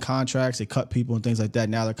play and contracts, they cut people and things like that.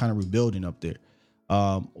 Now they're kind of rebuilding up there.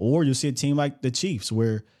 Or you'll see a team like the Chiefs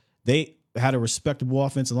where they had a respectable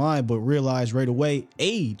offensive line, but realized right away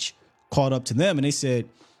age caught up to them. And they said,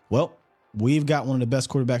 well, we've got one of the best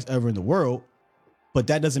quarterbacks ever in the world, but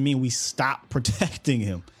that doesn't mean we stop protecting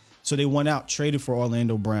him. So they went out, traded for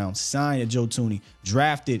Orlando Brown, signed Joe Thuney,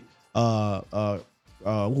 drafted, who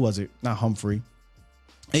was it? Not Humphrey.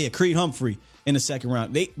 Yeah, Creed Humphrey in the second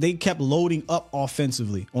round. They kept loading up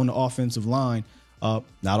offensively on the offensive line,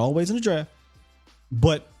 not always in the draft,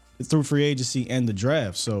 but through free agency and the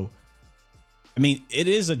draft. So, it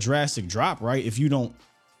is a drastic drop, right? If you don't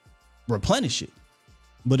replenish it.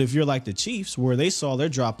 But if you're like the Chiefs, where they saw their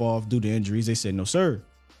drop off due to injuries, they said, no, sir.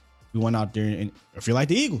 We went out there. And if you're like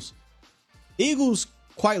the Eagles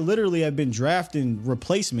quite literally have been drafting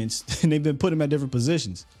replacements, and they've been putting them at different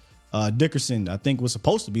positions. Dickerson, I think, was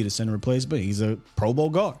supposed to be the center replacement. He's a Pro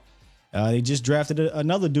Bowl guard. They just drafted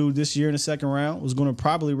another dude this year in the second round. Was going to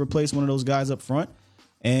probably replace one of those guys up front.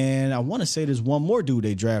 And I want to say there's one more dude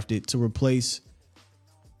they drafted to replace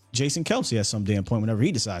Jason Kelce at some damn point whenever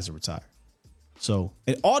he decides to retire. So,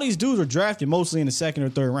 and all these dudes are drafted mostly in the second or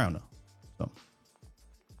third round, though. So,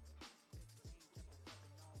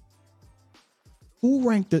 who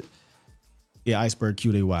ranked it? Yeah, Iceberg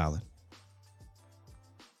Q, they wildin'.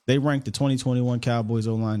 They ranked the 2021 Cowboys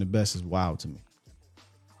O-line the best. Is wild to me.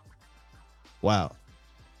 Wow.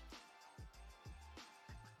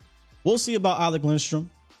 We'll see about Alec Lindstrom.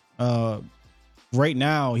 Right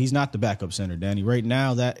now, he's not the backup center, Danny. Right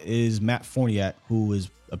now, that is Matt Forniak, who is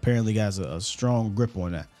apparently has a strong grip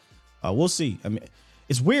on that. We'll see.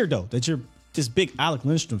 It's weird, though, that you're this big Alec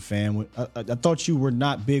Lindstrom fan. I thought you were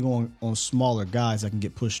not big on smaller guys that can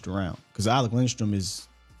get pushed around, because Alec Lindstrom is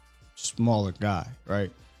a smaller guy,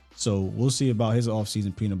 right? So we'll see about his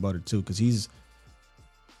offseason peanut butter, too, because he's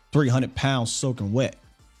 300 pounds soaking wet.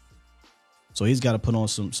 So he's got to put on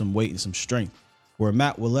some weight and some strength. Where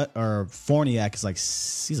Matt Willett or Forniak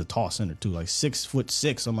is he's a tall center too, like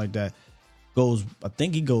 6'6", something like that. I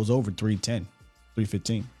think he goes over 310,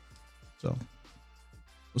 315. So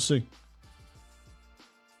we'll see.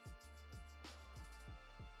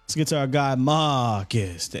 Let's get to our guy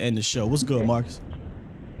Marcus to end the show. What's good, Marcus?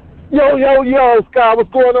 Yo, Scott,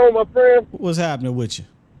 what's going on, my friend? What's happening with you?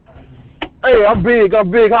 Hey, I'm big.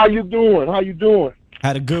 How you doing?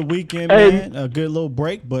 Had a good weekend, man. A good little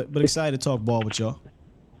break, but excited to talk ball with y'all.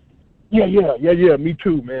 Yeah. Me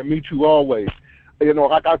too, man. Me too, always.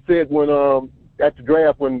 Like I said when at the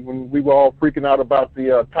draft when we were all freaking out about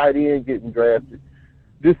the tight end getting drafted.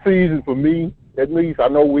 This season for me, at least, I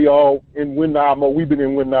know we all in win now mode. We've been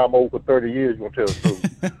in win now mode for 30 years. You want to tell the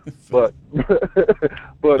truth?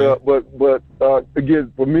 but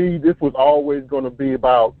again, for me, this was always going to be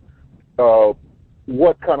about.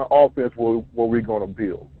 What kind of offense were we going to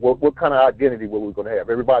build? What kind of identity were we going to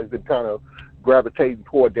have? Everybody's been kind of gravitating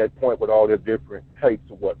toward that point with all their different takes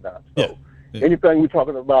and whatnot. So anything we're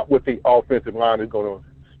talking about with the offensive line is going to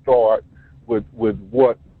start with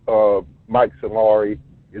what Mike Solari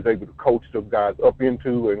is able to coach those guys up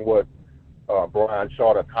into and what Brian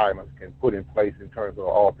Schauder-Timers can put in place in terms of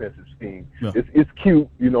offensive scheme. Yeah. It's cute,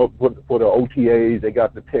 for the OTAs. They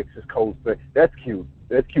got the Texas coach thing. That's cute.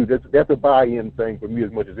 That's a buy-in thing for me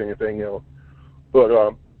as much as anything else.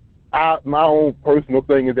 But my own personal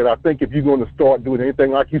thing is that I think if you're going to start doing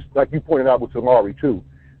anything like you pointed out with Solari too,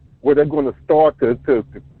 where they're going to start to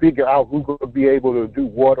figure out who's going to be able to do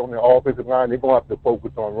what on the offensive line, they're going to have to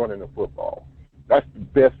focus on running the football. That's the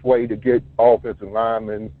best way to get offensive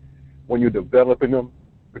linemen when you're developing them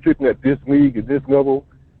particularly at this league, at this level,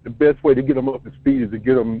 the best way to get them up to speed is to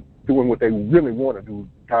get them doing what they really want to do.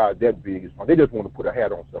 Guys that big is fun. They just want to put a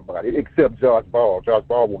hat on somebody, except Josh Ball. Josh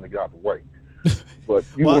Ball want to get out of the way. But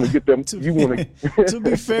you want to get them. You want to. To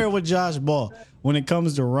be fair with Josh Ball, when it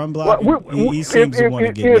comes to run block, he seems to want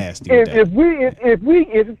to get nasty. If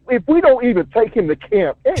we don't even take him to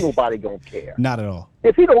camp, ain't nobody gonna care. Not at all.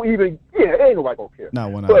 If he don't even, ain't nobody gonna care.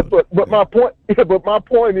 Not one hour. But my point. But my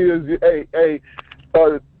point is,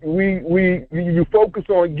 you focus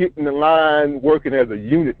on getting the line working as a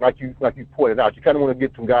unit, like you pointed out. You kind of want to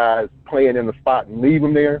get some guys playing in the spot and leave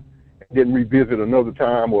them there, and then revisit another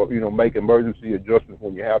time, or make emergency adjustments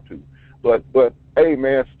when you have to. But hey,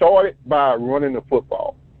 man, start it by running the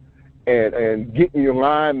football and getting your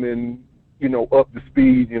linemen, up to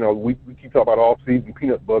speed. We keep talking about off-season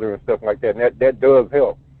peanut butter and stuff like that, and that does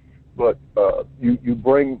help. But you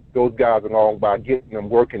bring those guys along by getting them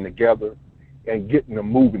working together and getting them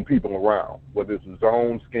moving people around, whether it's a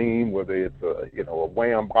zone scheme, whether it's a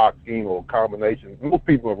wham box scheme or a combination. Most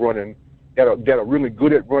people are running that are really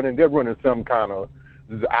good at running. They're running some kind of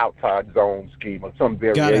outside zone scheme or some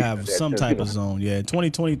variation. Gotta have some type of zone. Yeah,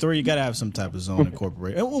 2023, you gotta have some type of zone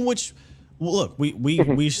incorporated. Which, look,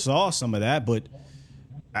 we saw some of that, but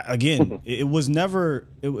again, it was never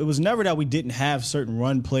that we didn't have certain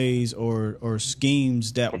run plays or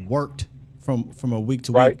schemes that worked from a week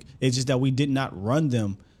to week. It's just that we did not run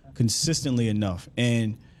them consistently enough.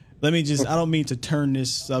 And let me I don't mean to turn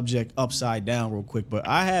this subject upside down real quick, but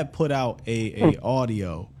I had put out a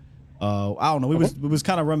audio. I don't know. We was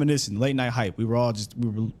kind of reminiscing late night hype. We were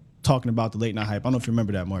talking about the late night hype. I don't know if you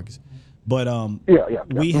remember that, Marcus. But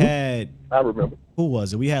we had, I remember. Who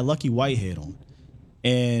was it? We had Lucky Whitehead on,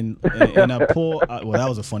 and I pulled. Well, that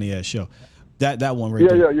was a funny ass show. That one right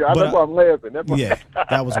there. Yeah. That's why I'm laughing.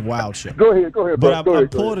 That was a wild shit. Go ahead. But I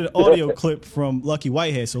pulled an audio clip from Lucky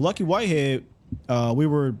Whitehead. So Lucky Whitehead, we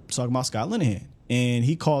were talking about Scott Linehan, and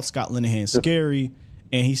he called Scott Linehan scary,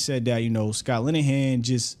 and he said that Scott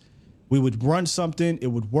Linehan we would run something, it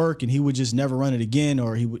would work, and he would just never run it again,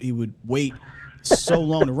 or he would wait so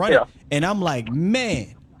long to run it. And I'm like,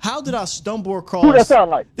 man, how did I stumble across? Who that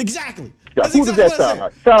sound like? Exactly. Yeah, who does that sound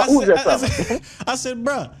like? Who does that sound like? I said,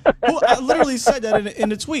 bruh, I literally said that in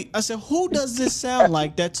the tweet. I said, who does this sound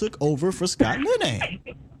like that took over for Scott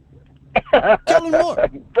Linehan? Kellen Moore.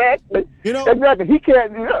 Exactly. Exactly. He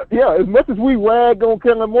can't. Yeah. As much as we rag on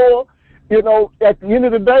Kellen Moore, at the end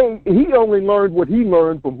of the day, he only learned what he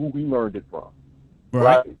learned from who he learned it from.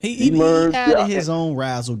 Right. He added his own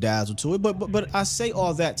razzle dazzle to it. But I say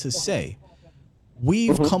all that to say,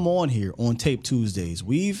 we've come on here on Tape Tuesdays.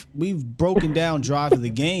 We've broken down Drive of the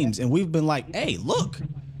Games, and we've been like, hey, look,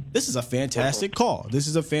 this is a fantastic call. This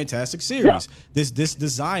is a fantastic series. This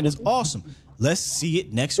design is awesome. Let's see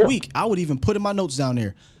it next week. I would even put in my notes down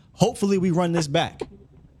there. Hopefully we run this back.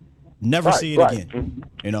 Never see it again.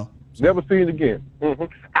 Never see it again.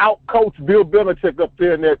 Out coach Bill Belichick up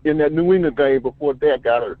there in that New England game before Dad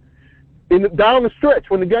got hurt. Down the stretch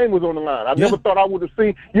when the game was on the line. I never thought I would have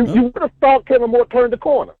seen you. You would have thought Kellen Moore turned the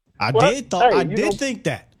corner. I did think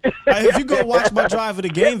that. If you go watch my Drive of the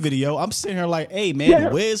Game video, I'm sitting here like, hey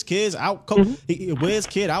man, Wiz Kid out coach, Wiz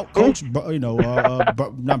Kid out coach,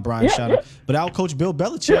 not Brian Shadow, but out coach Bill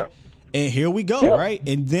Belichick, and here we go, right?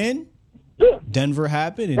 And then Denver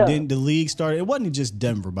happened, and then the league started. It wasn't just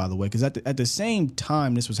Denver, by the way, because at the same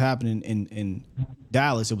time this was happening in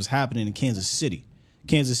Dallas, it was happening in Kansas City.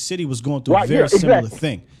 Kansas City was going through a very similar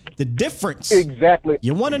thing. The difference,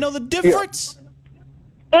 you want to know the difference?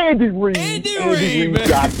 Andy Reid. Andy Reid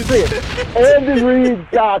got sense. Andy Reid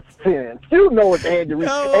got sense. You know it's Andy Reid.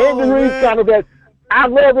 Andy Reid kind of that. I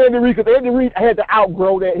love Andy Reid because Andy Reid had to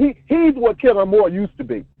outgrow that. He's what Kellen Moore used to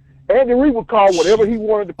be. Andy Reid would call whatever he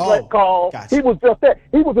wanted to call. Gotcha. He was just that.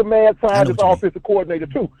 He was a mad scientist, offensive coordinator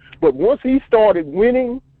too. But once he started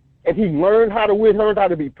winning, and he learned how to win, learned how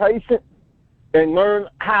to be patient, and learn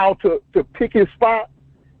how to pick his spot,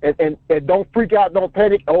 and don't freak out, don't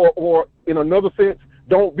panic, or in another sense,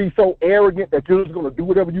 don't be so arrogant that you're just going to do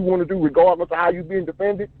whatever you want to do regardless of how you're being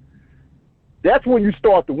defended. That's when you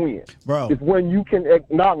start to win. Bro. It's when you can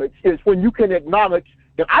acknowledge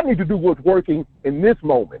that I need to do what's working in this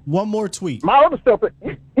moment. One more tweet. My other stuff.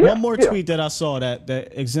 One more tweet that I saw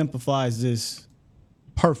that exemplifies this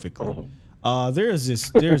perfectly. There's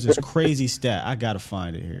this crazy stat. I got to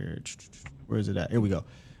find it here. Where is it at? Here we go.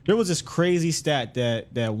 There was this crazy stat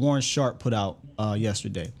that Warren Sharp put out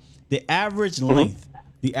yesterday. The average length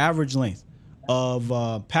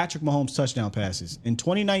of Patrick Mahomes' touchdown passes in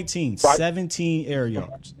 2019, 17 air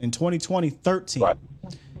yards. In 2020, 13.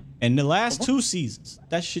 And the last two seasons,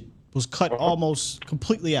 that shit was cut almost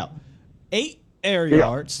completely out. 8 air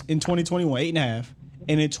yards in 2021, 8.5.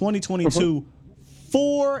 And in 2022,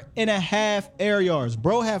 4.5 air yards.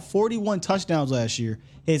 Bro had 41 touchdowns last year.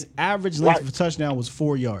 His average length of a touchdown was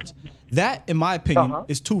 4 yards. That, in my opinion,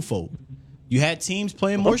 is twofold. You had teams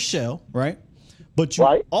playing more shell, right? But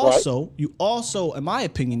you also, in my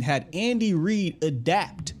opinion, had Andy Reid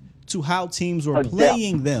adapt to how teams were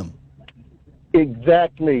playing them.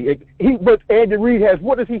 Exactly. But Andy Reid has,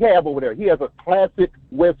 what does he have over there? He has a classic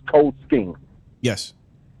West Coast scheme. Yes.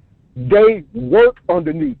 They work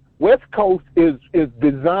underneath. West Coast is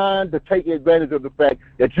designed to take advantage of the fact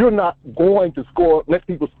that you're not going to let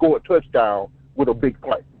people score a touchdown with a big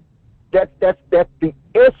play. That's the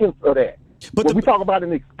essence of that. But when we talk about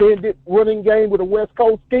an extended running game with a West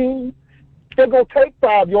Coast scheme, they're going to take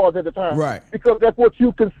 5 yards at a time. Right. Because that's what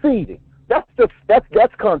you conceding.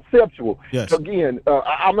 That's conceptual. Yes. Again,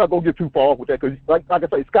 I'm not going to get too far off with that because, like I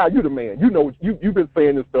say, Scott, you're the man. You know, you've been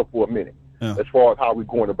saying this stuff for a minute as far as how we're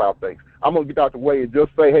going about things. I'm going to get out the way and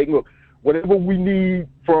just say, hey, look, whatever we need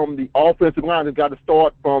from the offensive line has got to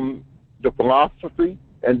start from the philosophy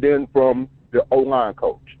and then from the O-line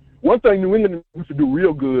coach. One thing New England used to do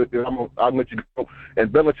real good, and I'll let you go,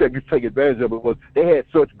 and Belichick used to take advantage of it, was they had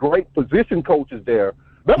such great position coaches there.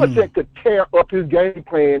 Belichick could tear up his game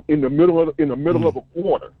plan in the middle of a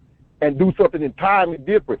quarter and do something entirely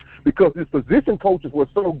different because his position coaches were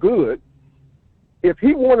so good. If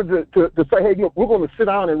he wanted to say, hey, look, we're going to sit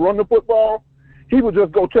down and run the football, he would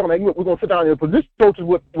just go tell them, hey, look, we're going to sit down. And the position coaches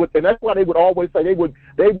would, and that's why they would always say they would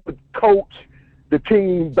coach the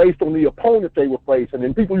team based on the opponent they were facing.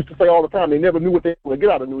 And people used to say all the time they never knew what they were going to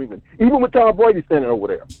get out of New England, even with Tom Brady standing over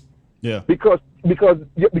there. Yeah. Because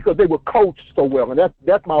they were coached so well, and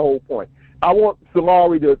that's my whole point. I want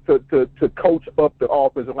Solari to coach up the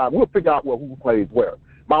offensive line. We'll figure out who plays where.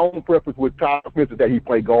 My own preference with Tyler Smith is that he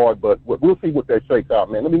play guard, but we'll see what that shakes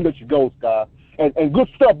out, man. Let me let you go, Scott. And good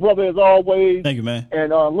stuff, brother, as always. Thank you, man.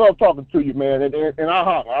 And love talking to you, man. And I'll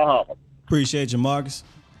holler. Appreciate you, Marcus.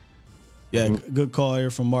 Yeah, good call here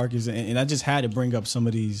from Marcus. And I just had to bring up some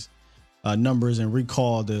of these numbers and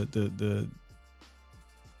recall the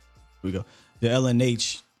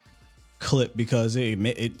LNH clip because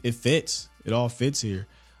it fits. It all fits here.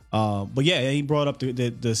 But yeah, he brought up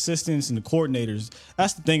the assistants and the coordinators.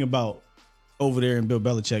 That's the thing about over there in Bill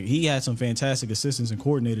Belichick. He had some fantastic assistants and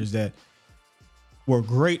coordinators that were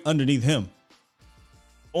great underneath him.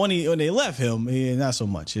 When they left him, not so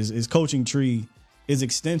much. His coaching tree is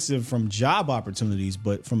extensive from job opportunities,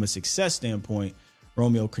 but from a success standpoint,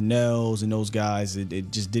 Romeo Crennels and those guys, it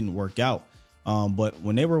just didn't work out. But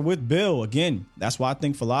when they were with Bill, again, that's why I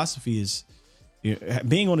think philosophy is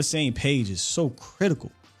being on the same page is so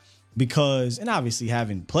critical because, and obviously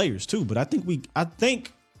having players too. But I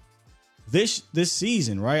think this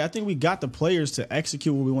season, right? I think we got the players to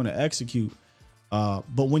execute what we want to execute. But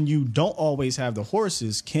when you don't always have the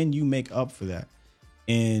horses, can you make up for that?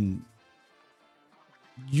 And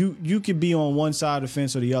you could be on one side of the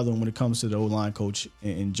fence or the other when it comes to the O-line coach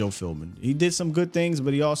and Joe Philbin. He did some good things,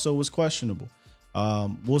 but he also was questionable.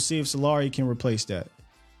 We'll see if Solari can replace that.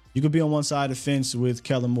 You could be on one side of the fence with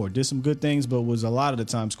Kellen Moore. Did some good things, but was a lot of the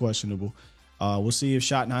times questionable. We'll see if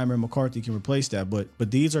Schottenheimer and McCarthy can replace that.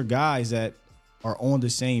 But these are guys that are on the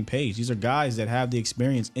same page. These are guys that have the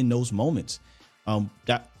experience in those moments.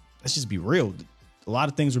 Let's just be real. A lot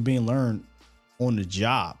of things are being learned on the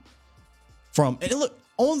job.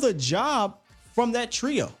 On the job from that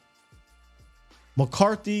trio,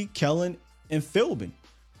 McCarthy, Kellen, and Philbin,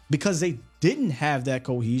 because they didn't have that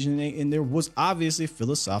cohesion and there was obviously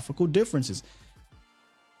philosophical differences.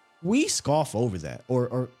 We scoff over that,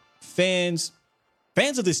 or fans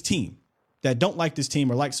of this team that don't like this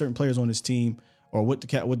team or like certain players on this team or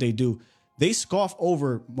what they do, they scoff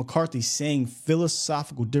over McCarthy saying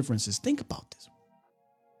philosophical differences. Think about this.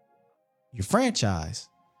 Your franchise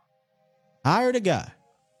hired a guy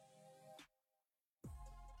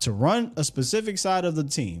to run a specific side of the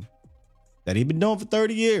team that he'd been doing for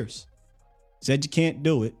 30 years. Said you can't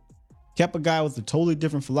do it. Kept a guy with a totally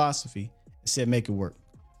different philosophy and said make it work.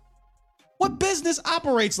 What business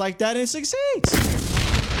operates like that and succeeds?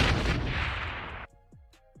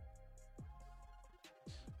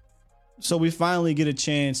 So we finally get a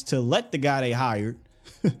chance to let the guy they hired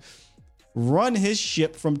run his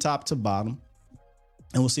ship from top to bottom,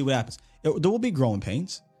 and we'll see what happens. There will be growing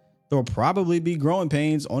pains. There will probably be growing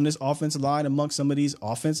pains on this offensive line amongst some of these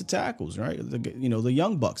offensive tackles, right? The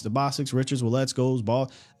young bucks, the Bosticks, Richards, Willetskos, Ball,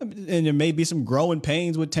 and there may be some growing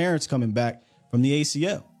pains with Terrence coming back from the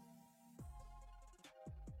ACL.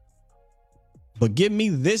 But give me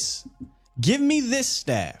this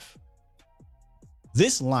staff,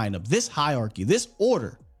 this lineup, this hierarchy, this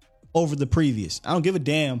order over the previous. I don't give a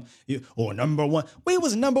damn. Or number one. We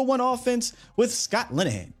was number one offense with Scott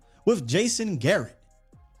Linehan, with Jason Garrett.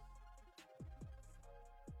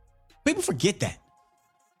 People forget that.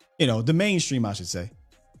 The mainstream, I should say.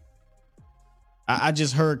 I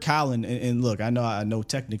just heard Colin, and look, I know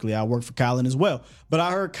technically I work for Colin as well, but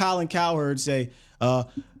I heard Colin Cowherd say,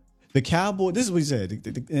 the Cowboys, this is what he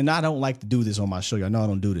said, and I don't like to do this on my show. I know I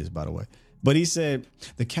don't do this, by the way. But he said,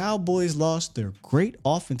 the Cowboys lost their great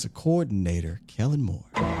offensive coordinator, Kellen Moore.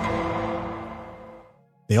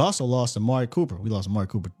 They also lost Amari Cooper. We lost Amari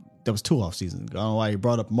Cooper. That was 2 off seasons. I don't know why he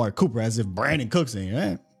brought up Amari Cooper as if Brandon Cooks in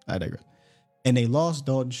here. I digress. And they lost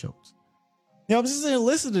Dalton Schultz. I'm just sitting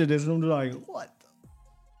listening to this, and I'm like, what?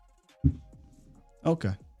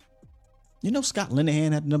 Okay. Scott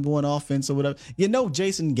Linehan had the number one offense or whatever.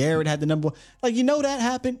 Jason Garrett had the number one. That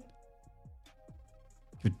happened.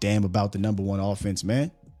 You're damn about the number one offense,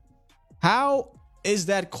 man. How is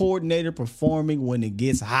that coordinator performing when it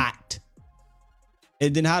gets hot?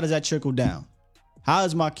 And then how does that trickle down? How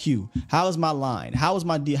is my Q? How is my line? How is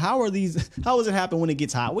my D? How does it happen when it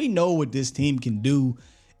gets hot? We know what this team can do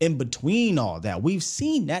in between all that. We've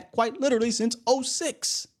seen that quite literally since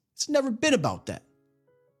 2006. It's never been about that.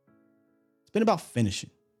 It's been about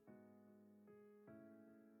finishing.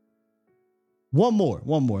 One more.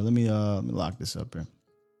 Let me lock this up here.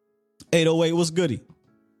 808, what's goody?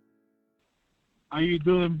 How you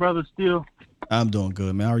doing, Brother Steele? I'm doing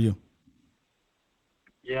good, man. How are you?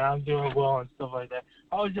 Yeah, I'm doing well and stuff like that.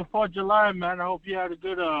 How was your 4th of July, man? I hope you had a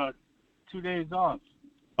good 2 days off.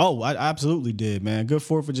 Oh, I absolutely did, man. Good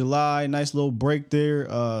 4th of July. Nice little break there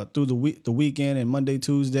through the weekend and Monday,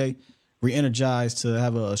 Tuesday. Re-energized to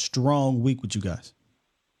have a strong week with you guys.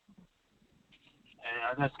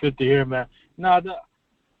 Yeah, that's good to hear, man. Now,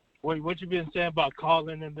 what you've been saying about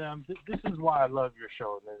Colin and them, this is why I love your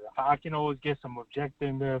show. Man. I can always get some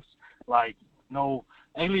objectiveness,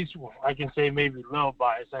 at least I can say maybe a little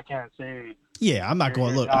bias. I can't say. Yeah, I'm not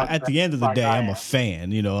going to look. At the end of the day, I'm a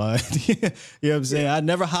fan. You know what I'm saying? I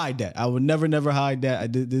never hide that. I would never hide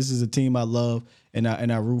that. This is a team I love, and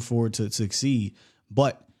I root for it to succeed.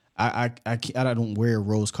 But I don't wear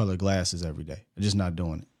rose-colored glasses every day. I'm just not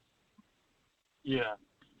doing it. Yeah.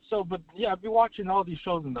 So, but yeah, I've been watching all these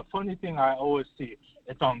shows, and the funny thing I always see,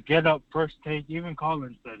 it's on Get Up, First Take, even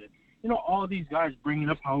Colin said it. All these guys bringing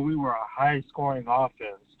up how we were a high-scoring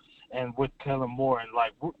offense, and with Kellen Moore, and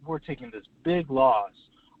we're taking this big loss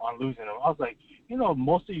on losing them. I was like,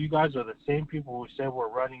 most of you guys are the same people who said we're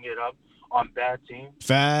running it up on bad teams.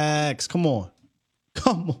 Facts. Come on.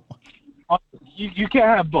 You can't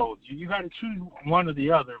have both. You got to choose one or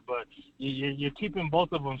the other, but you're keeping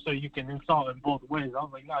both of them so you can insult in both ways. I was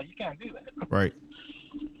like, no, you can't do that. Right.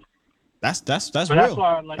 That's real. That's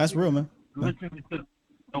why I like that's real, man. Listening to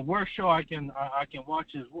the worst show I can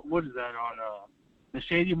watch is what is that on the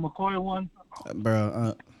Shady McCoy one?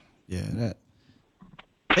 Bro, yeah, that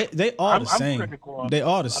they all the same. They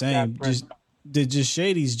all the same. Just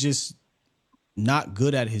Shady's just not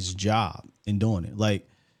good at his job in doing it. Like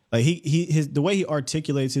the way he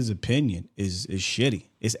articulates his opinion is shitty.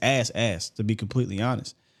 It's ass to be completely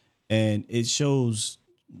honest, and it shows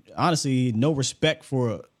honestly no respect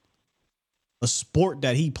for a sport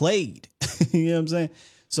that he played. You know what I'm saying?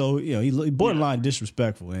 So he borderline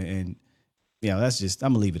disrespectful, and that's just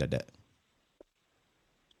I'm gonna leave it at that.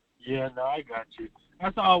 Yeah, no, I got you.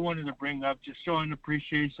 That's all I wanted to bring up, just showing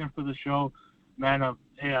appreciation for the show, man.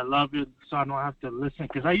 Hey, I love it, so I don't have to listen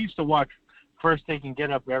because I used to watch First Take and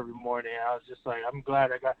Get Up every morning. I was just like, I'm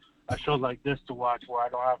glad I got a show like this to watch where I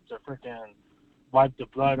don't have to freaking wipe the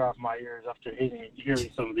blood off my ears after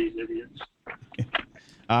hearing some of these idiots.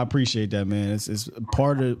 I appreciate that, man. It's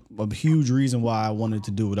part of a huge reason why I wanted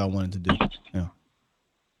to do what I wanted to do. Yeah.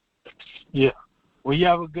 Yeah. Well, you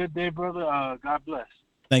have a good day, brother. God bless.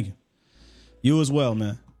 Thank you. You as well,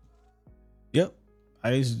 man. Yep.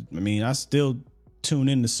 I still tune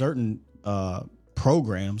into certain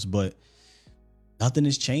programs, but nothing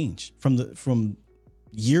has changed from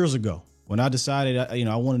years ago when I decided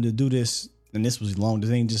I wanted to do this, and this was long.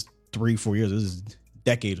 This ain't just 3-4 years. This is a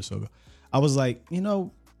decade or so ago. I was like,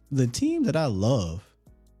 the team that I love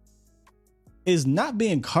is not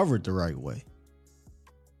being covered the right way,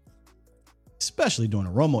 especially during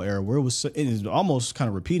the Romo era, where it is almost kind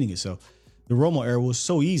of repeating itself. The Romo era was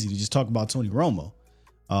so easy to just talk about Tony Romo.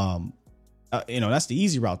 That's the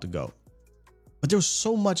easy route to go. But there's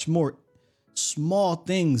so much more small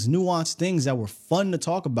things, nuanced things that were fun to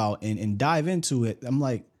talk about and dive into it. I'm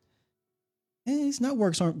like, these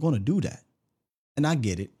networks aren't going to do that. And I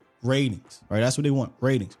get it. Ratings, right? That's what they want.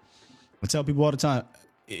 Ratings. I tell people all the time,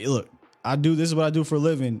 hey, look, this is what I do for a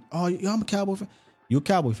living. Oh, I'm a Cowboy fan. You're a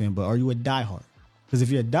Cowboy fan, but are you a diehard? Because if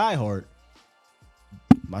you're a diehard,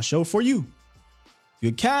 my show for you. If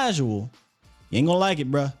you're casual, you ain't gonna like it,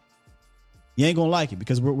 bruh. You ain't gonna like it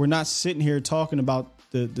because we're not sitting here talking about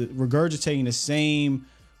the regurgitating the same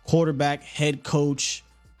quarterback, head coach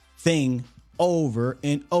thing over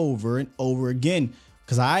and over and over again.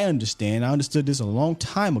 Because I understood this a long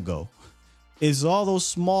time ago. It's all those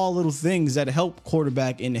small little things that help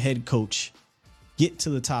quarterback and the head coach get to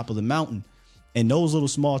the top of the mountain. And those little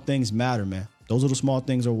small things matter, man. Those little small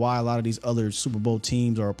things are why a lot of these other Super Bowl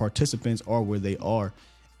teams or participants are where they are.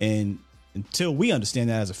 And until we understand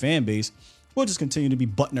that as a fan base, we'll just continue to be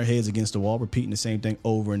butting our heads against the wall, repeating the same thing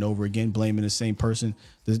over and over again, blaming the same person,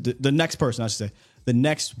 the next person, I should say, the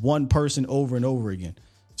next one person over and over again.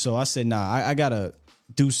 So I said, nah, I got to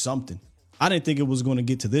do something. I didn't think it was going to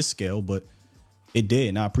get to this scale, but it did,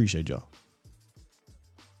 and I appreciate y'all.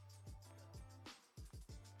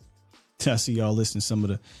 I see y'all listening to some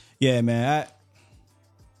of the... Yeah, man,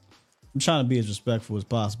 I'm trying to be as respectful as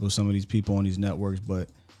possible to some of these people on these networks, but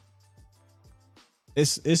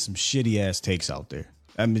it's some shitty-ass takes out there.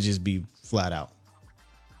 Let me just be flat out.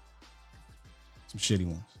 Some shitty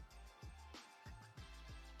ones.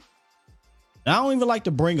 And I don't even like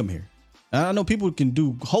to bring them here. And I know people can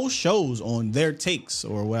do whole shows on their takes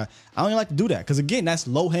or what. I don't even like to do that because, again, that's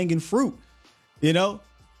low-hanging fruit, you know?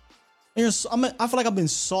 I feel like I've been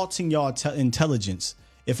salting y'all intelligence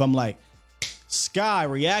if I'm like, Sky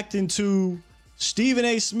reacting to Stephen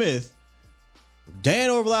A. Smith, Dan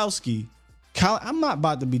Orlovsky. I'm not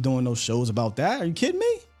about to be doing those shows about that. Are you kidding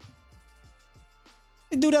me?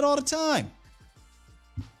 They do that all the time.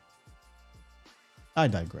 I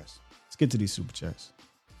digress. Let's get to these super chats.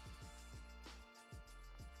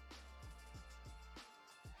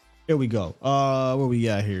 Here we go. Where we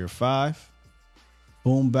at here? 5.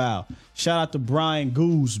 Boom, bow. Shout out to Brian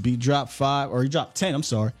Gooseby. Dropped 5, or he dropped 10. I'm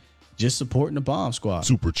sorry. Just supporting the Bomb Squad.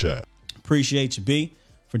 Super chat. Appreciate you, B,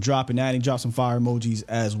 for dropping that. He dropped some fire emojis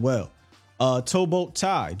as well. Towboat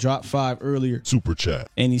Ty dropped 5 earlier. Super chat.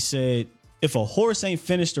 And he said, if a horse ain't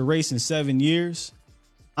finished a race in 7 years,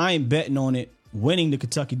 I ain't betting on it winning the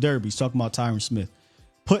Kentucky Derby. He's talking about Tyron Smith.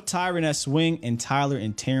 Put Tyron at swing and Tyler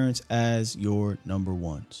and Terrence as your number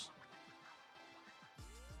ones.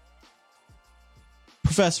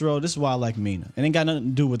 Professor O, this is why I like Mina. It ain't got nothing to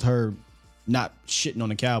do with her not shitting on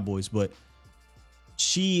the Cowboys, but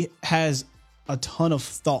she has a ton of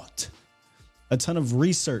thought, a ton of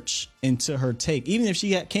research into her take. Even if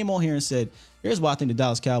she came on here and said, here's why I think the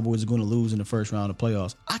Dallas Cowboys are going to lose in the first round of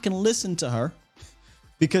playoffs, I can listen to her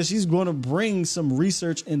because she's going to bring some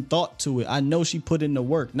research and thought to it. I know she put in the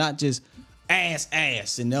work, not just ass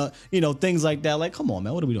and things like that. Like, come on,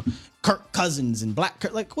 man, what are we doing? Kirk Cousins and Black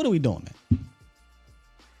Kirk, like, what are we doing, man?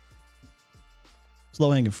 It's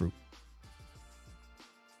low-hanging fruit.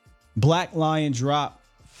 Black Lion drop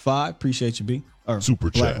 5. Appreciate you, B. Or Super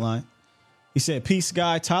Black chat. Lion. He said, peace,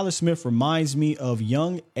 guy. Tyler Smith reminds me of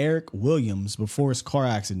young Eric Williams before his car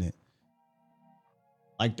accident.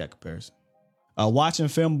 Like that comparison. Watching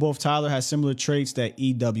film, both Tyler has similar traits that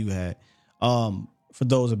EW had. For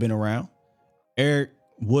those who have been around, Eric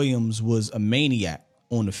Williams was a maniac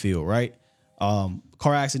on the field, right?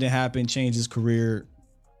 Car accident happened, changed his career.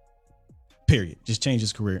 Period. Just changed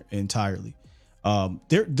his career entirely.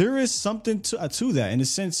 There is something to that in the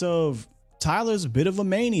sense of Tyler's a bit of a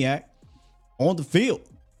maniac on the field.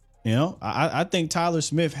 You know, I think Tyler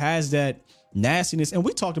Smith has that nastiness, and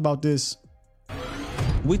we talked about this.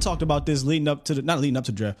 We talked about this leading up to not leading up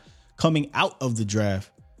to the draft, coming out of the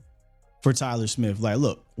draft for Tyler Smith. Like,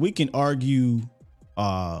 look, we can argue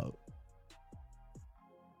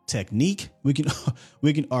technique. We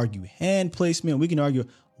can argue hand placement. We can argue.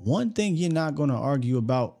 One thing you're not going to argue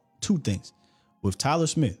about, 2 things with Tyler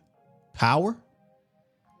Smith: power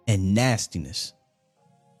and nastiness.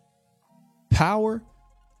 Power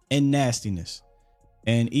and nastiness.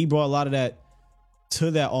 And he brought a lot of that to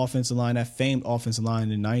that offensive line, that famed offensive line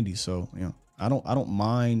in the 90s. So, I don't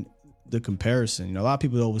mind the comparison. A lot of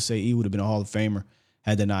people always say he would have been a Hall of Famer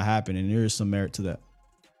had that not happened. And there is some merit to that.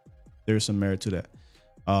 There's some merit to that.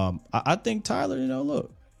 I think Tyler,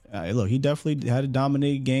 look, he definitely had to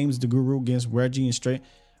dominate games, the guru against Reggie and Straight.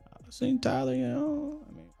 I've seen Tyler,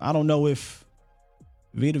 I don't know if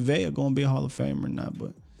Vita Vea going to be a Hall of Famer or not,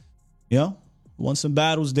 but, won some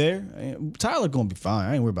battles there. Tyler going to be fine.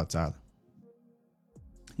 I ain't worried about Tyler.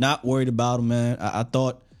 Not worried about him, man. I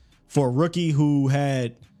thought for a rookie who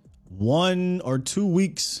had 1 or 2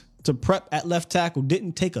 weeks to prep at left tackle,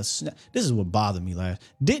 didn't take a snap. This is what bothered me last.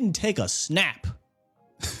 Didn't take a snap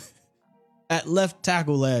at left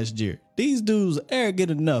tackle last year. These dudes are arrogant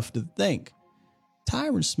enough to think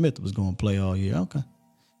Tyron Smith was going to play all year. Okay.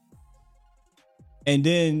 And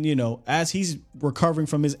then, as he's recovering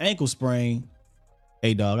from his ankle sprain,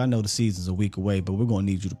 hey, dog, I know the season's a week away, but we're going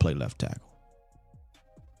to need you to play left tackle.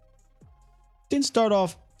 Didn't start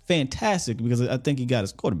off fantastic because I think he got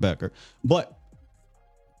his quarterback hurt, but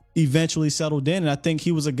eventually settled in. And I think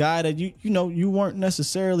he was a guy that you weren't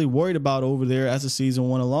necessarily worried about over there as the season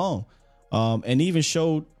went along. And even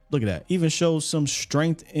showed, look at that, even showed some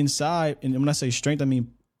strength inside. And when I say strength, I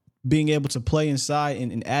mean being able to play inside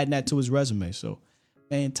and adding that to his resume. So,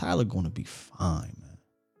 man, Tyler going to be fine, man.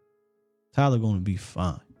 Tyler going to be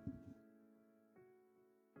fine.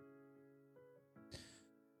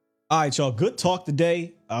 All right, y'all. Good talk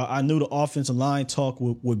today. I knew the offensive line talk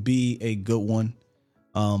would be a good one.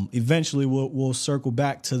 Eventually, we'll circle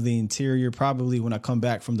back to the interior probably when I come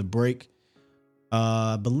back from the break.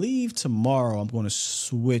 I believe tomorrow I'm going to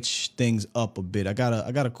switch things up a bit. I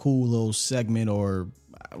got a cool little segment, or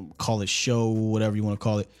call it show, whatever you want to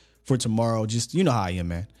call it, for tomorrow. Just, you know how I am,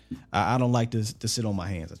 man. I don't like to sit on my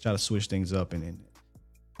hands. I try to switch things up and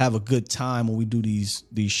have a good time when we do these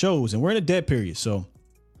shows. And we're in a dead period, so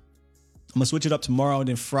I'm gonna switch it up tomorrow, and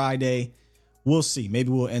then Friday, we'll see. Maybe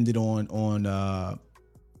we'll end it on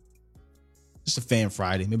just a fan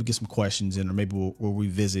Friday. Maybe get some questions in, or maybe we'll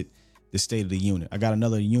revisit the state of the unit. I got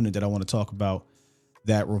another unit that I want to talk about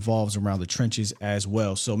that revolves around the trenches as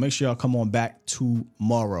well. So make sure y'all come on back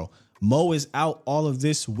tomorrow. Mo is out all of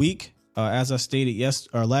this week, as I stated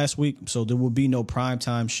last week. So there will be no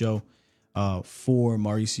primetime show for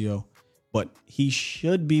Mauricio, but he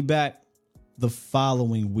should be back the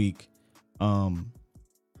following week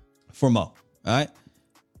for Mo. All right.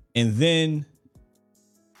 And then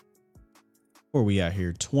where are we at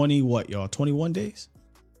here? 21 days?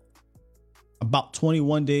 About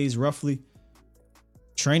 21 days, roughly.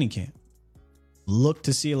 Training camp. Look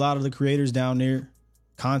to see a lot of the creators down there,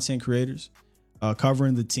 content creators,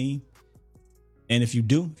 covering the team. And if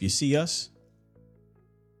you see us,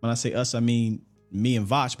 when I say us, I mean me and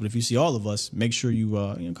Voch, but if you see all of us, make sure you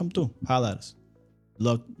come through, holla at us.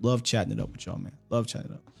 Love chatting it up with y'all, man. Love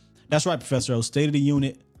chatting it up. That's right, Professor O. State of the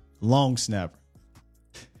unit, long snapper.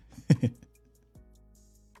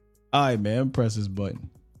 All right, man. Press this button.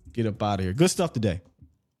 Get up out of here. Good stuff today.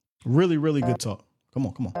 Really, really good talk. Come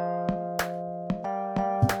on.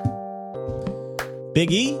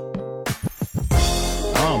 Big E.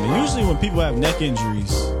 Usually when people have neck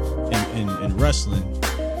injuries in wrestling,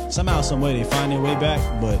 somehow, some way they find their way back.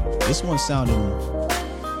 But this one sounded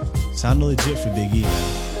legit for Big E,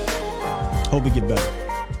 man. Hope it get better.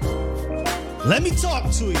 Let me talk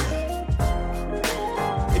to you.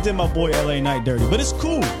 It did my boy LA Knight dirty, but it's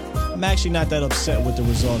cool. I'm actually not that upset with the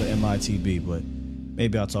result of MITB, but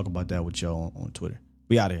maybe I'll talk about that with y'all on Twitter.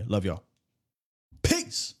 We out here. Love y'all.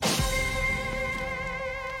 Peace.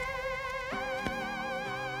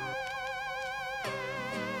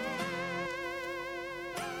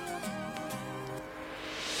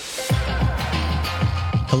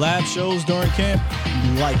 Collab shows during camp?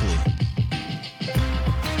 Likely.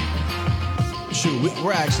 Shoot,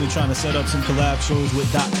 we're actually trying to set up some collab shows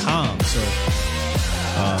with .com, so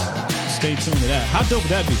stay tuned to that. How dope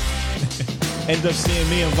would that be? Ended up seeing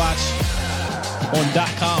me and Voch on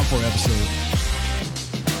 .com for an episode.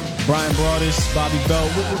 Brian Broadus, Bobby Bell.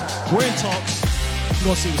 We're in talks. We're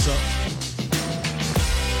going to see what's up.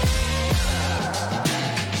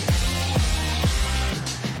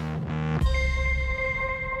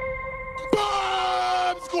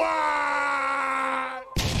 Bomb Squad!